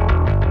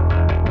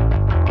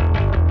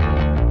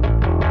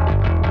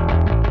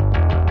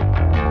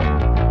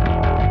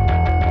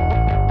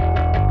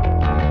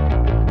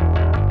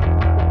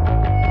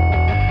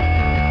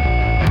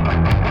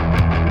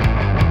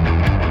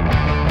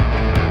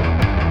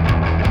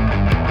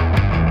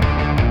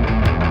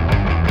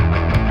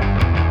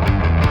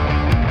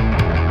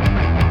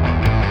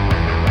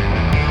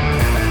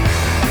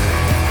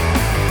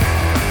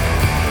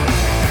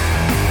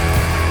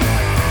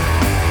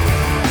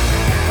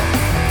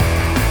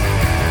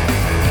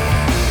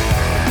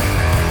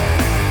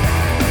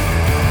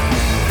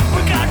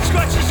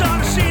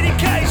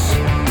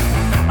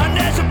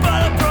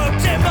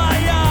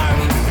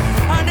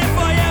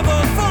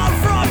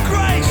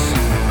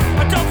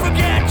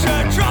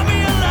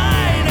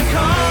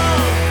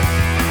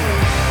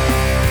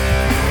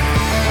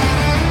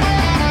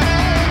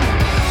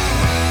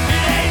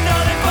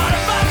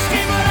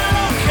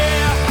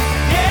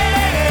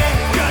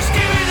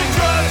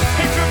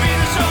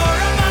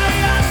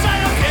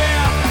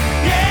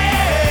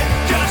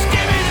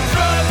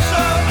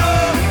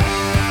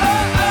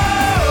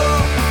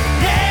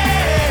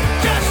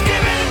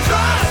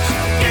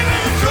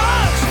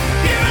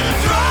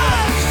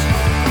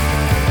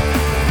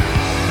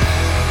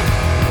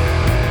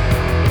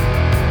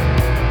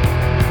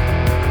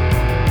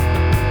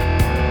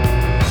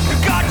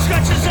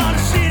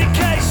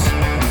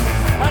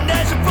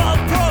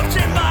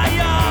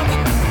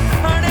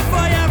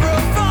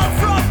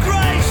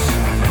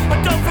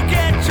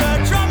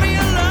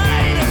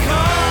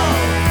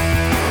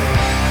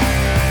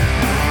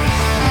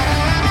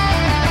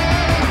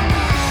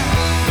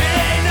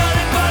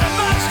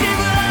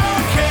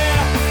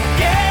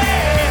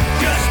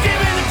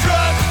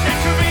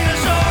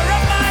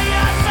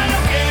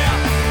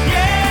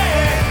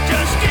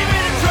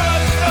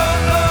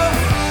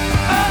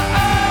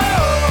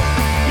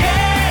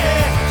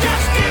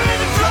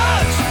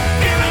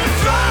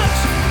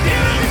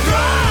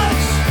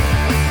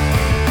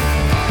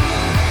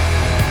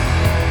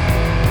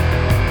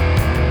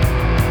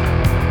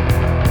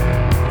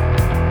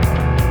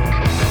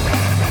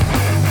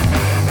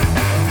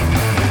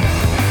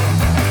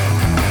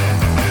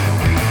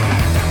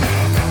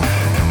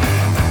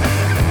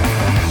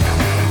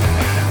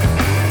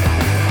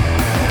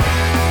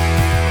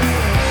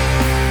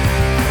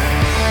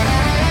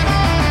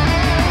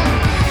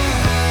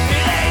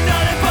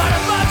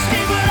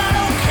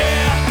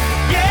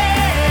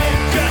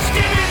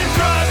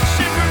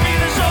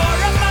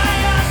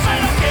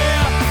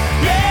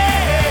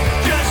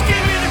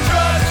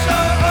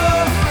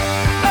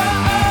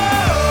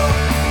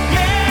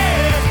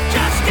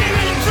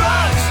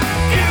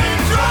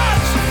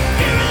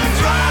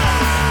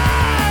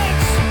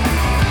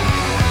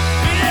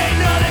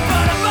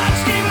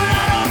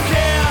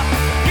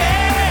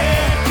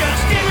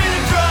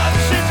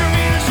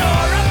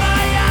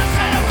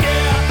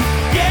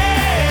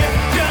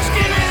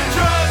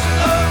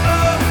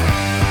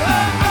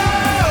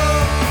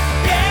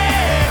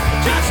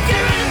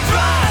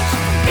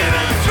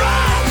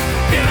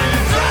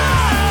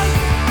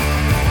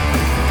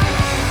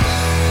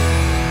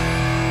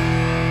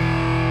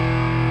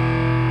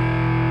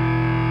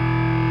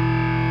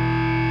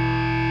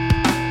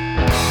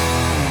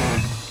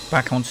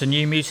 Back onto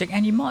new music,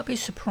 and you might be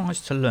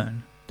surprised to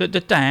learn that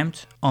The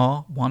Damned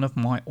are one of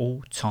my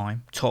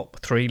all-time top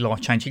 3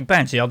 life-changing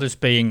bands, the others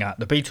being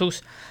the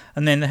Beatles,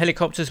 and then the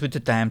Helicopters with The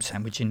Damned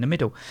sandwich in the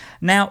middle.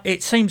 Now,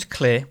 it seems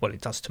clear, well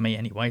it does to me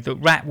anyway, that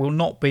Rat will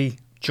not be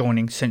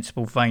joining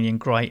Sensible, Vanian,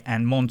 Grey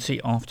and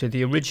Monty after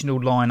the original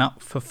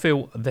lineup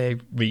fulfill their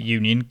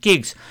reunion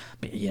gigs.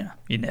 But you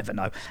never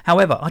know.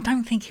 However, I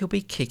don't think he'll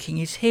be kicking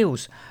his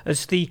heels,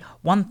 as the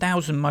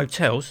 1000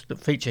 Motels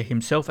that feature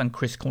himself and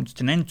Chris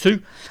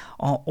Continentu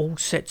are all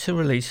set to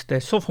release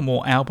their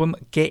sophomore album,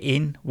 Get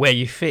In Where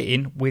You Fit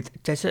In,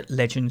 with desert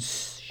legend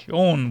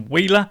Sean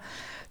Wheeler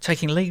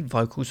taking lead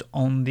vocals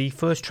on the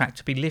first track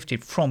to be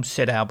lifted from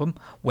said album,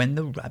 When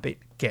the Rabbit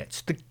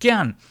Gets the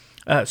Gun,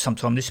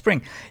 sometime this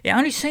spring. It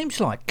only seems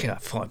like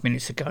 5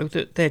 minutes ago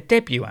that their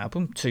debut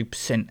album,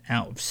 2%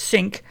 Out of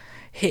Sync,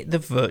 hit the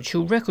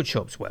virtual record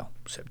shops, well,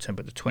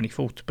 September the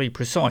 24th to be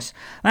precise.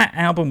 That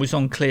album was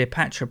on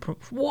Cleopatra,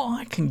 but from what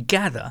I can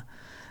gather,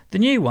 the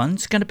new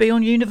one's going to be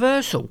on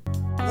Universal.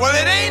 Well,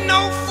 it ain't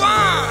no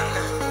fun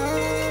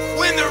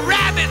when the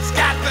rabbit's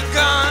got the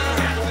gun.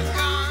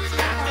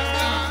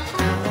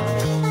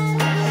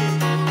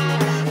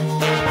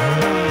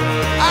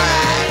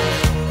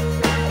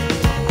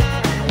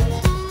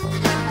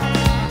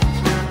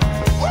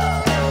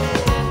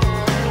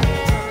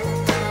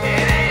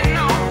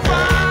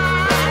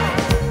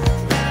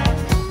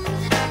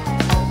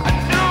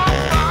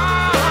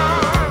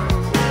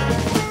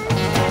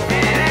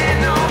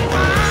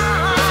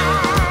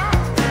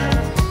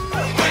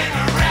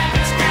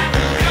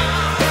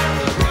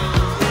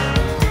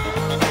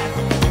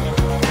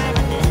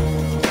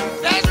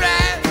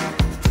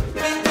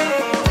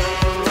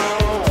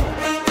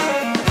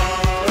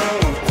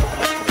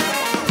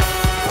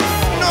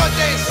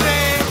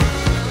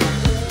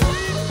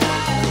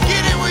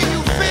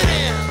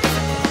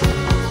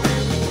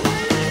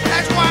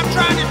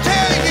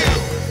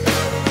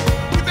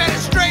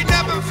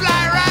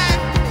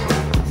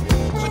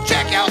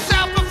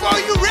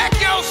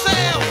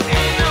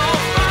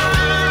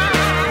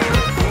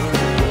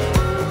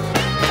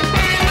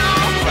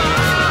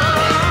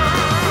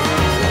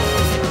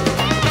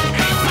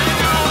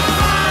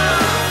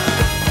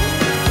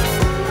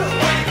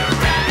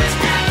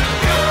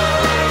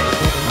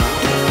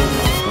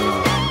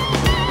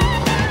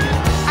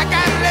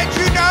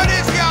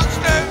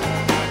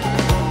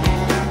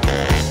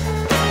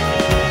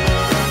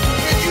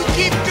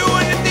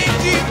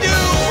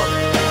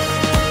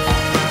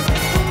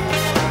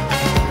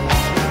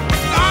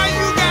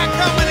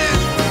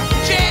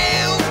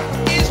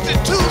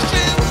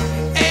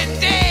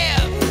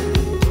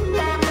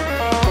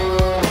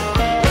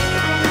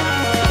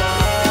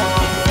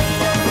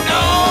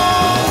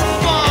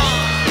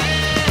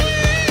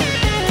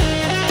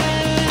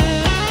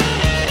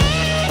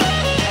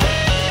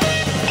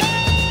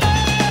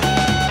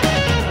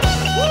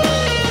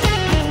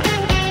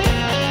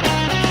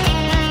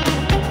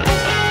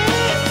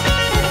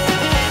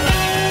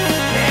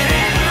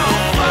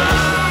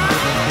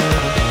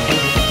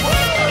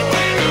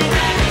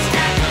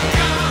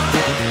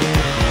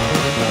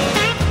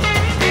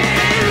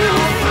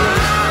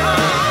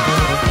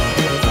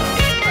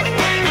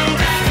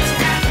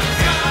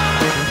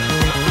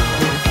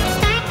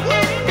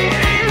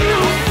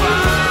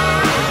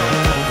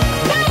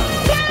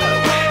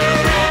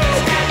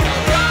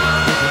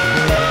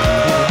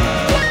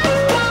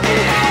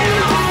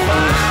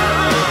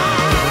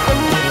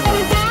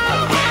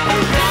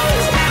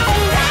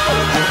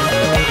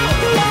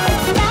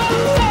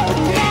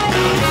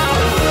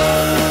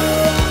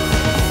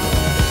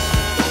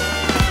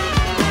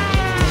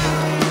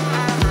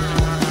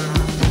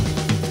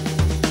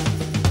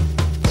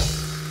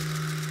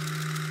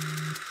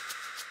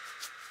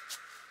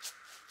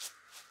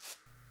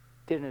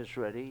 Dinner's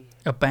ready.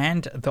 A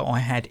band that I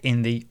had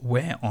in the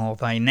Where Are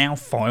They Now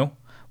file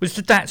was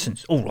the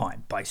Datsuns. All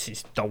right,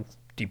 bassist Dolph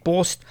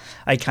DeBorst,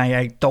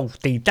 aka Dolph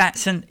D.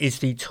 Datsun, is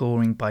the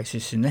touring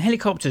bassist in the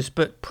Helicopters,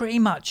 but pretty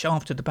much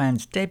after the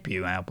band's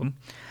debut album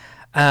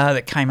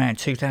that came out in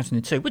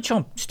 2002, which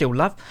I still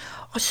love,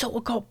 I sort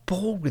of got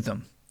bored with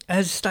them,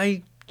 as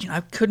they,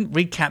 couldn't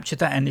recapture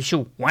that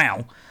initial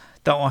wow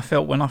that I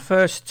felt when I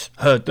first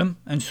heard them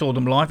and saw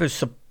them live as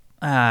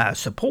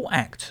support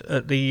act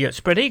at the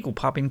Spread Eagle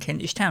pub in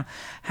Kentish Town.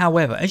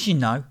 However, as you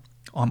know,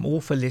 I'm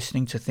all for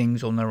listening to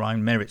things on their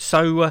own merits.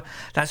 So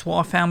that's what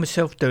I found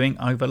myself doing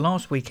over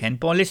last weekend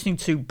by listening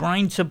to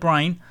Brain to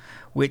Brain,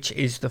 which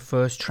is the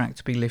first track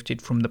to be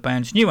lifted from the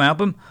band's new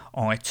album,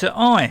 Eye to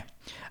Eye.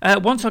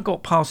 Once I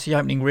got past the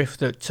opening riff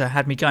that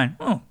had me going,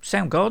 oh,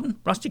 Soundgarden,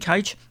 Rusty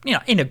Cage,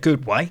 in a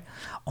good way,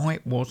 I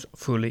was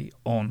fully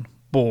on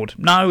board.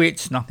 No,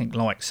 it's nothing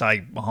like,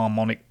 say, a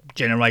Harmonic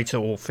Generator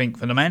or Think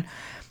for the Man.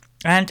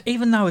 And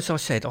even though, as I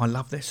said, I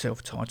love their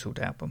self-titled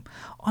album,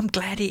 I'm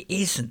glad it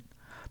isn't.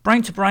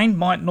 Brain to Brain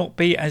might not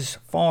be as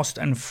fast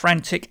and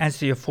frantic as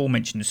the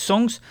aforementioned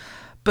songs,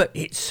 but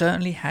it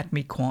certainly had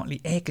me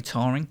quietly air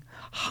guitaring,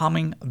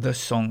 humming the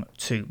song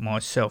to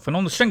myself. And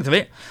on the strength of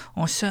it,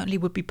 I certainly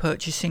would be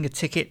purchasing a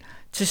ticket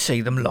to see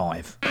them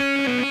live.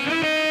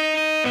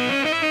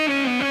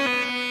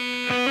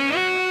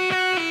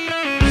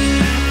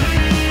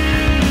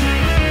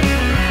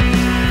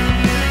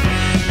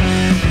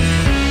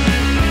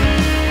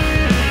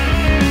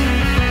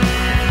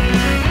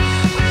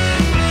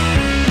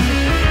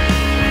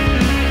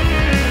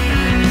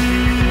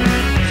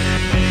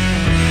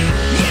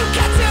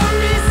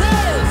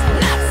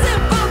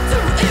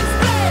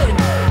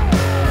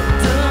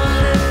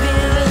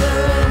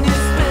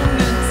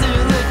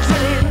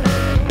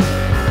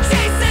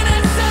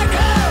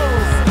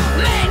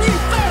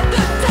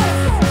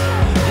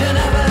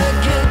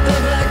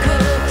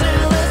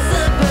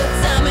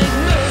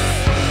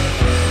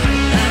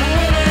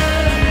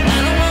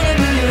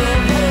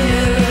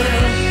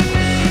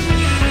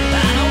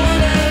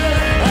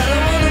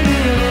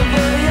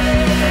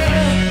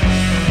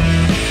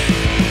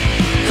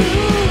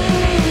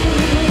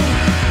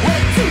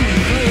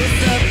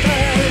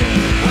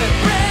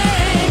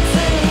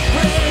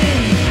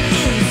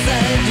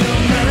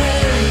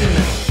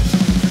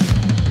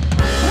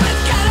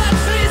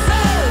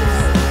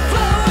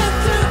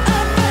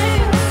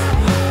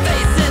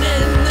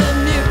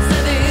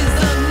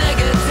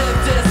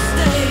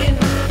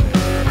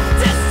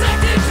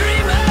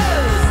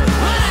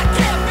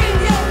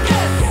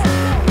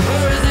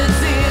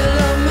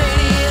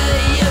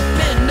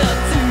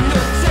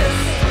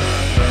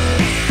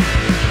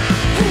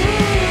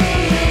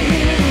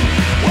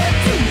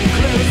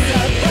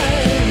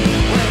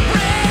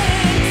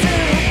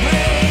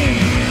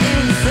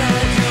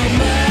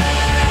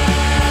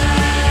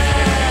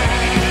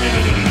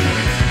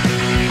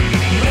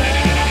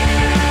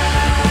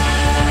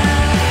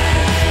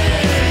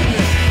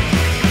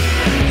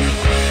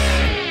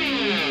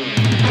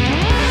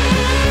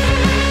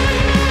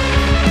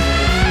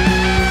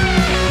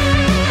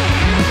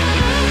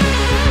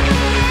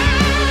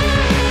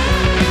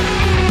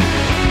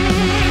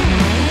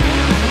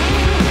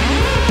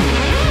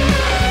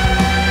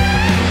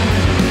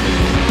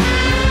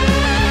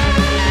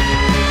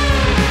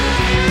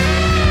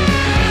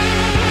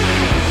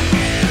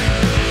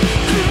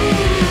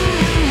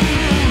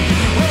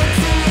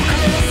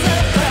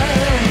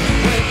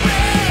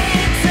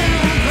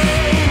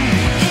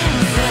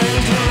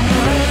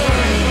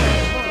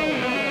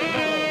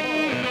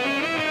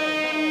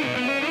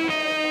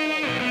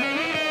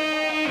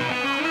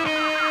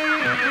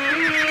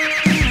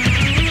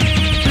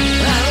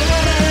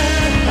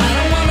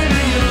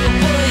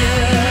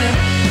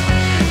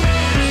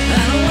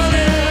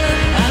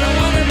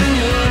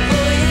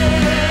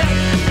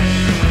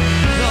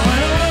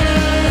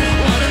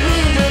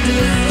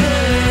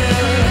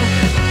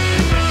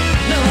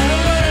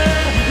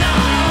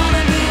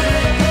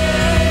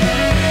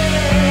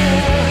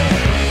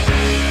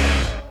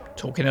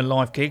 Talking of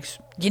live gigs,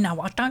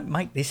 I don't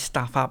make this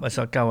stuff up as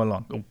I go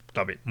along,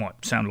 although it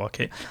might sound like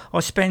it.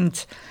 I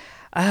spend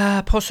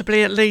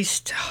possibly at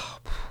least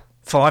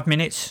 5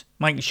 minutes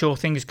making sure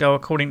things go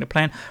according to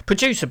plan.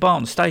 Producer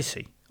Barton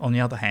Stacey, on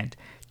the other hand,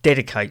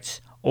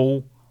 dedicates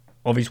all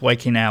of his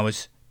waking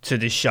hours to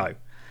this show.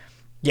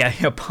 Yeah,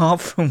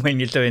 apart from when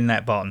you're doing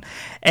that, Barton.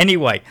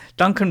 Anyway,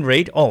 Duncan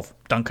Reid of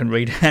Duncan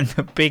Reid and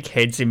the Big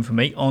Heads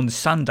Infamy on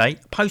Sunday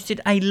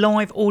posted a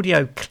live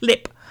audio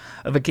clip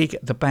of a gig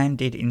the band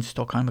did in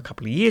Stockholm a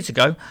couple of years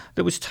ago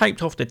that was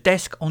taped off the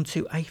desk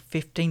onto a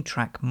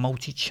 15-track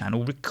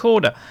multi-channel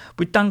recorder,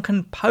 with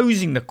Duncan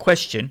posing the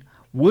question,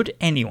 would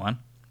anyone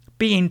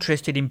be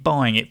interested in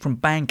buying it from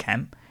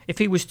Bandcamp if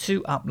he was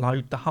to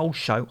upload the whole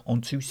show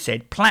onto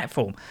said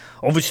platform?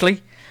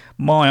 Obviously,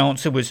 my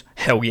answer was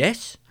hell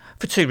yes,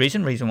 for two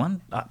reasons. Reason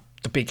one,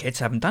 the Big Heads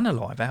haven't done a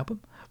live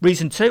album.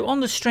 Reason two, on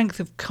the strength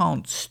of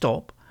Can't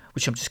Stop,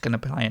 which I'm just going to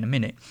play in a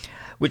minute,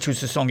 which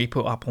was the song he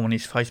put up on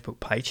his Facebook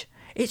page,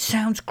 It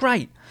sounds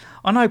great.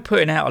 I know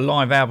putting out a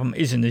live album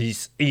isn't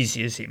as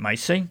easy as it may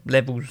seem.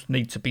 Levels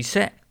need to be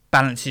set,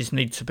 balances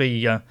need to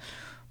be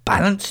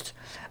balanced.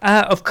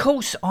 Of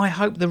course, I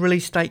hope the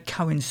release date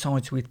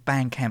coincides with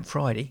Bandcamp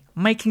Friday,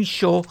 making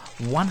sure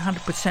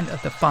 100%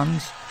 of the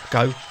funds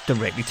go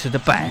directly to the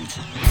band.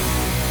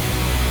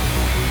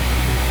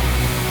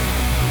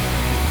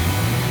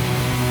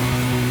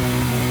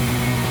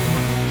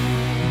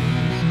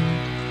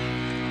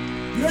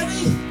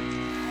 Ready?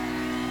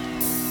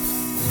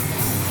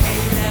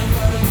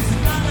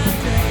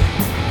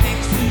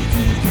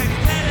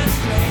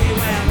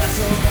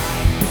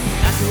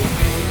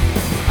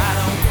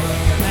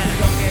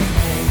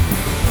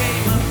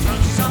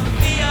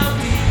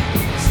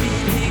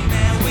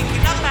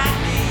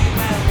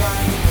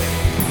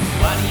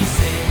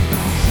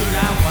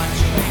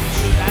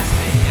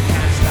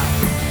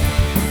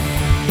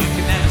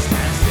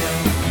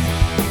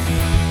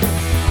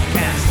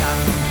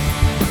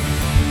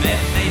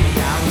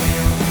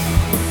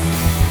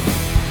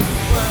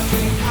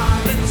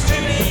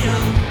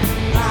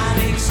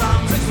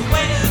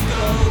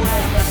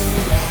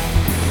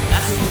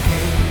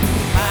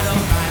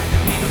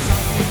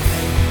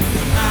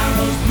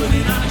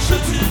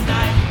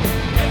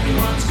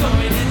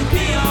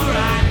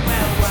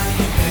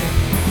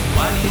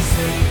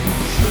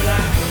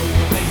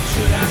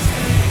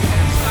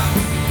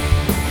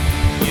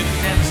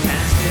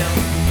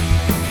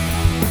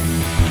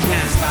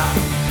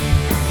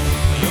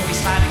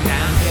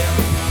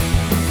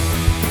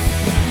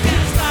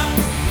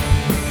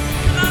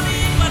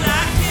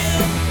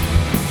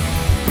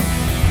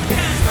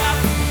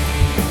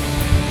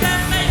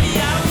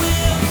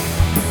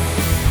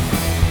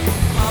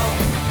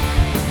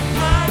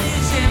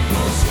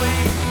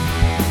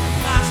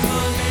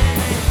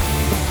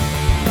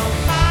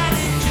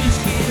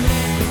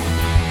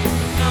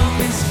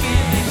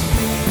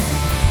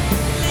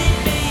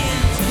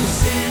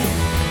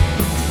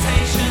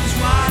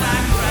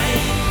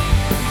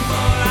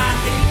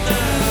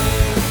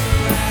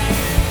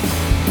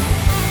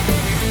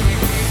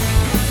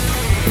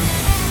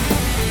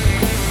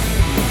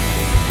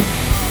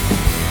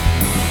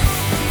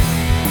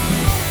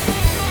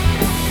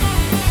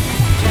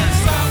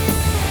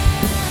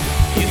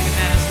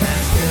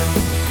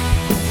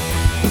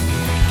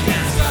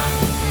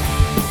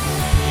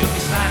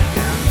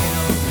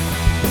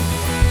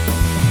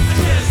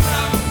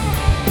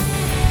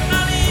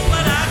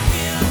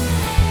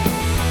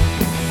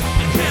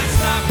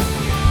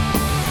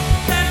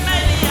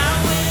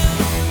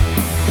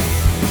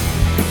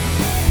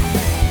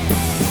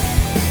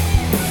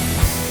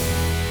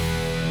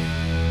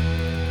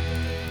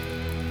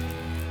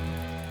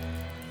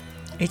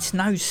 It's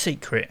no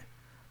secret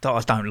that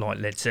I don't like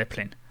Led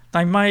Zeppelin.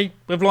 They may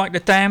have liked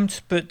The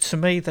Damned, but to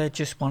me they're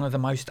just one of the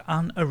most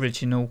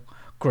unoriginal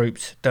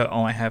groups that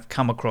I have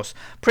come across.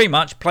 Pretty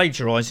much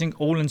plagiarising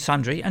all and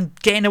sundry and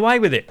getting away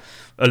with it,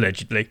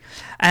 allegedly.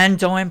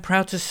 And I am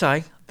proud to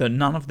say that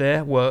none of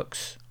their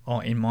works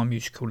are in my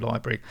musical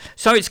library.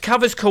 So it's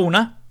Covers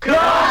Corner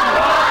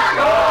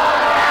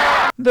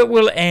that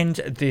will end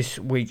this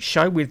week's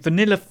show with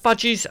Vanilla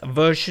Fudge's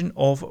version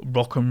of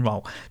Rock and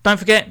Roll. Don't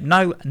forget,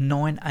 no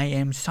 9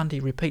 a.m. Sunday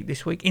repeat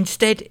this week.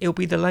 Instead, it'll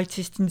be the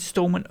latest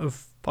instalment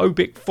of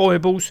Phobic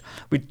Foibles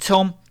with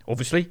Tom,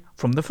 obviously,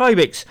 from the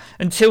Phobics.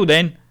 Until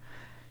then,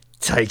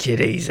 take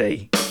it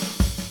easy.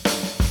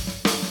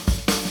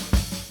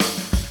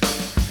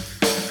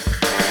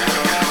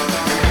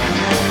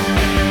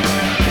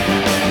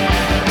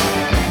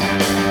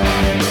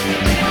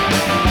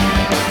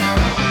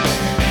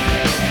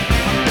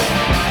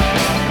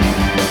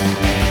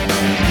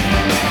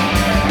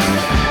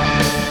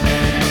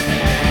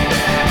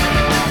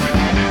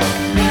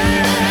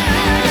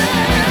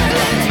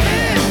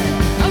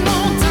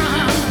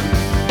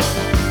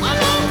 A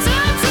long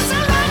time since I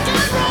rocked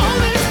and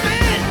roll. It's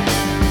been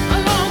a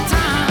long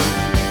time.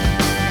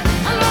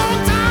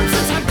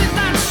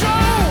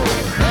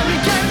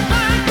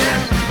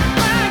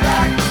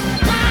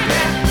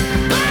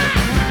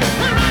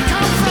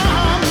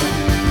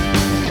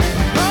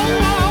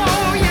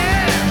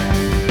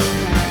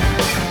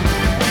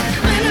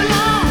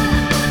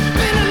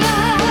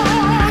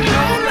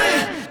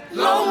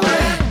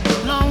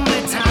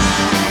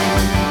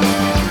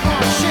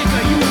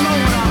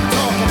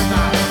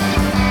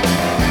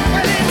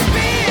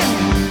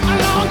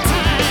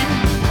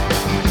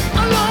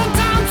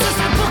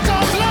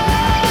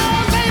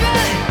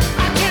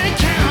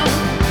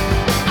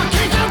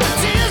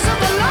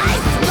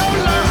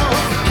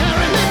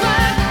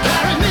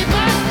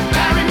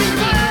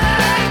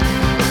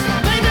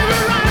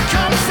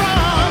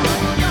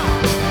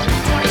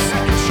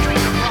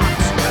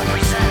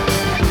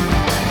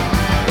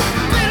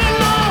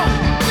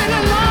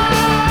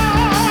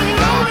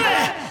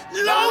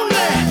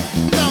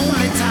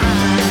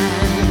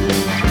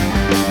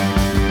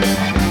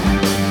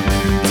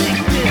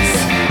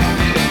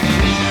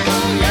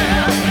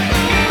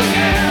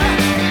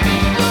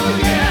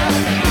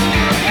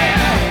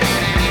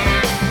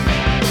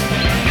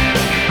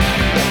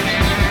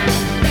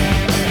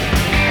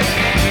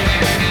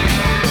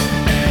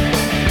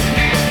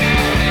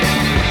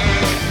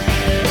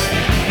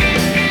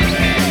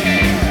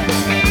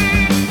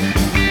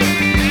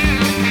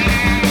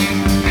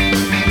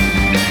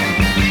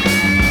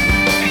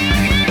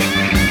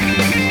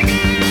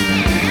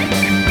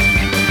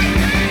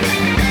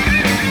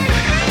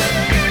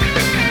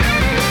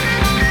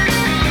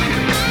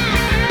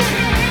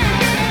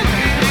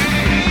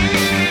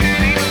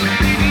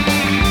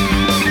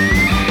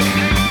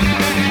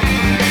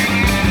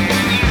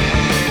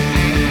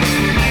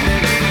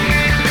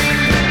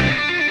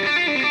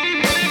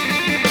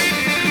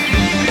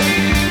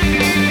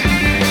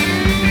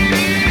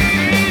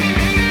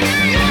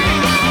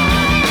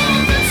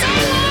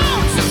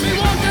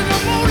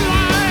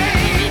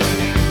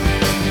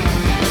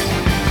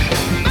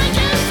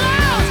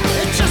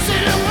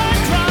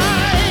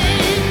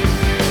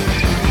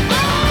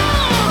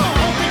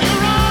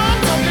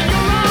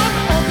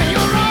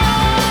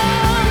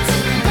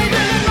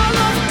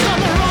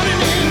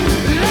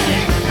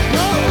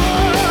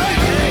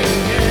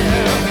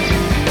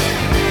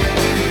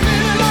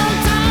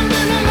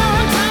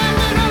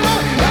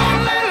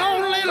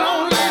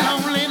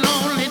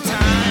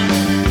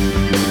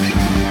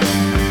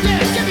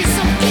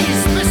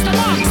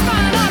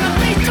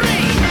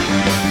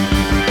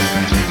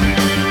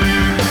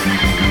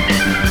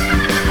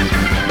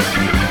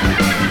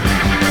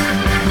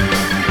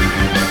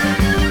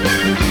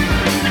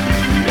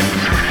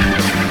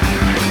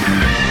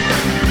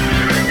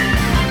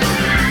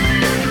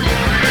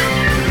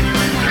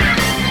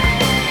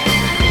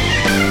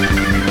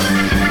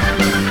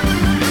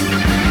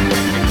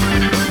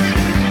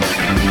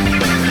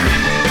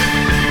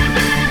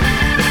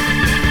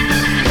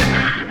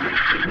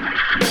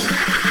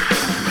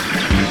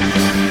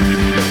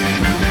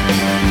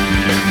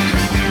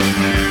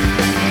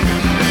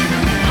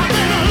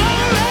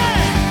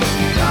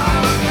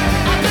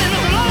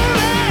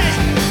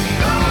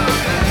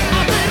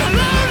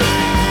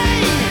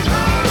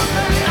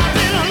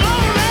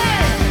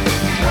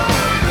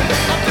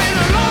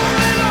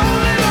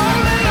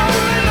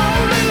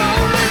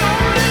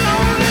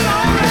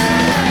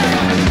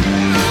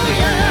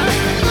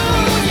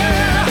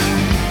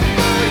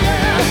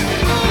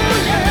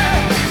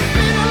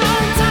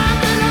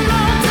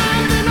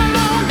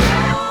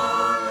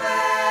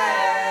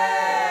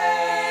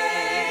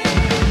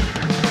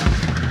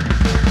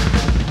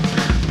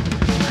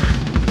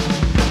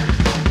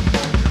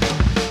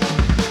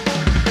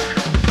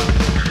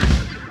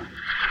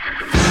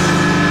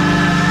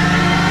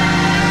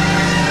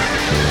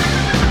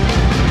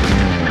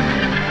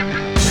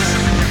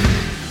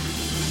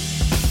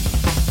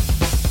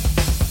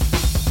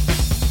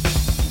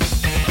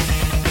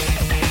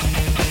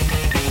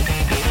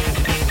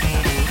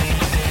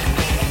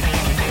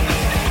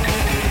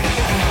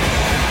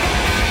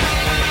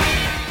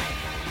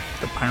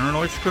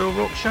 Squirrel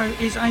Rock Show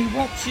is a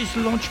Watts'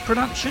 Lodge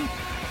production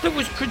that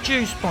was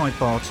produced by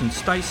Barton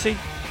Stacey,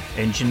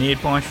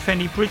 engineered by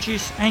Fenny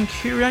Bridges and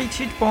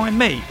curated by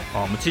me,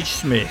 Armitage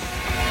Smith.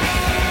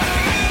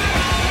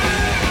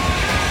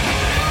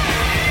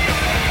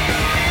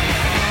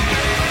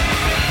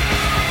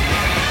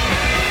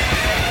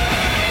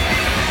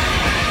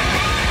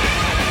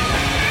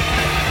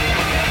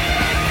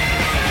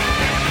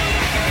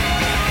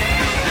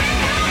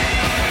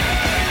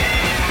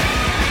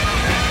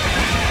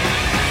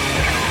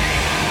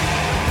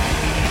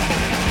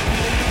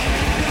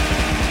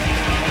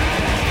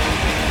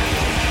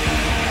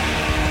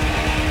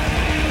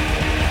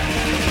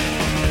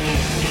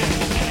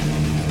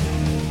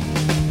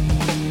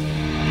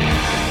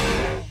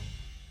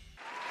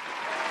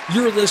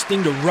 You're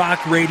listening to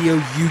Rock Radio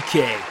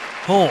UK,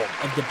 home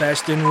of the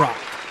best in rock.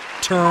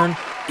 Turn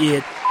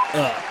it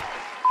up.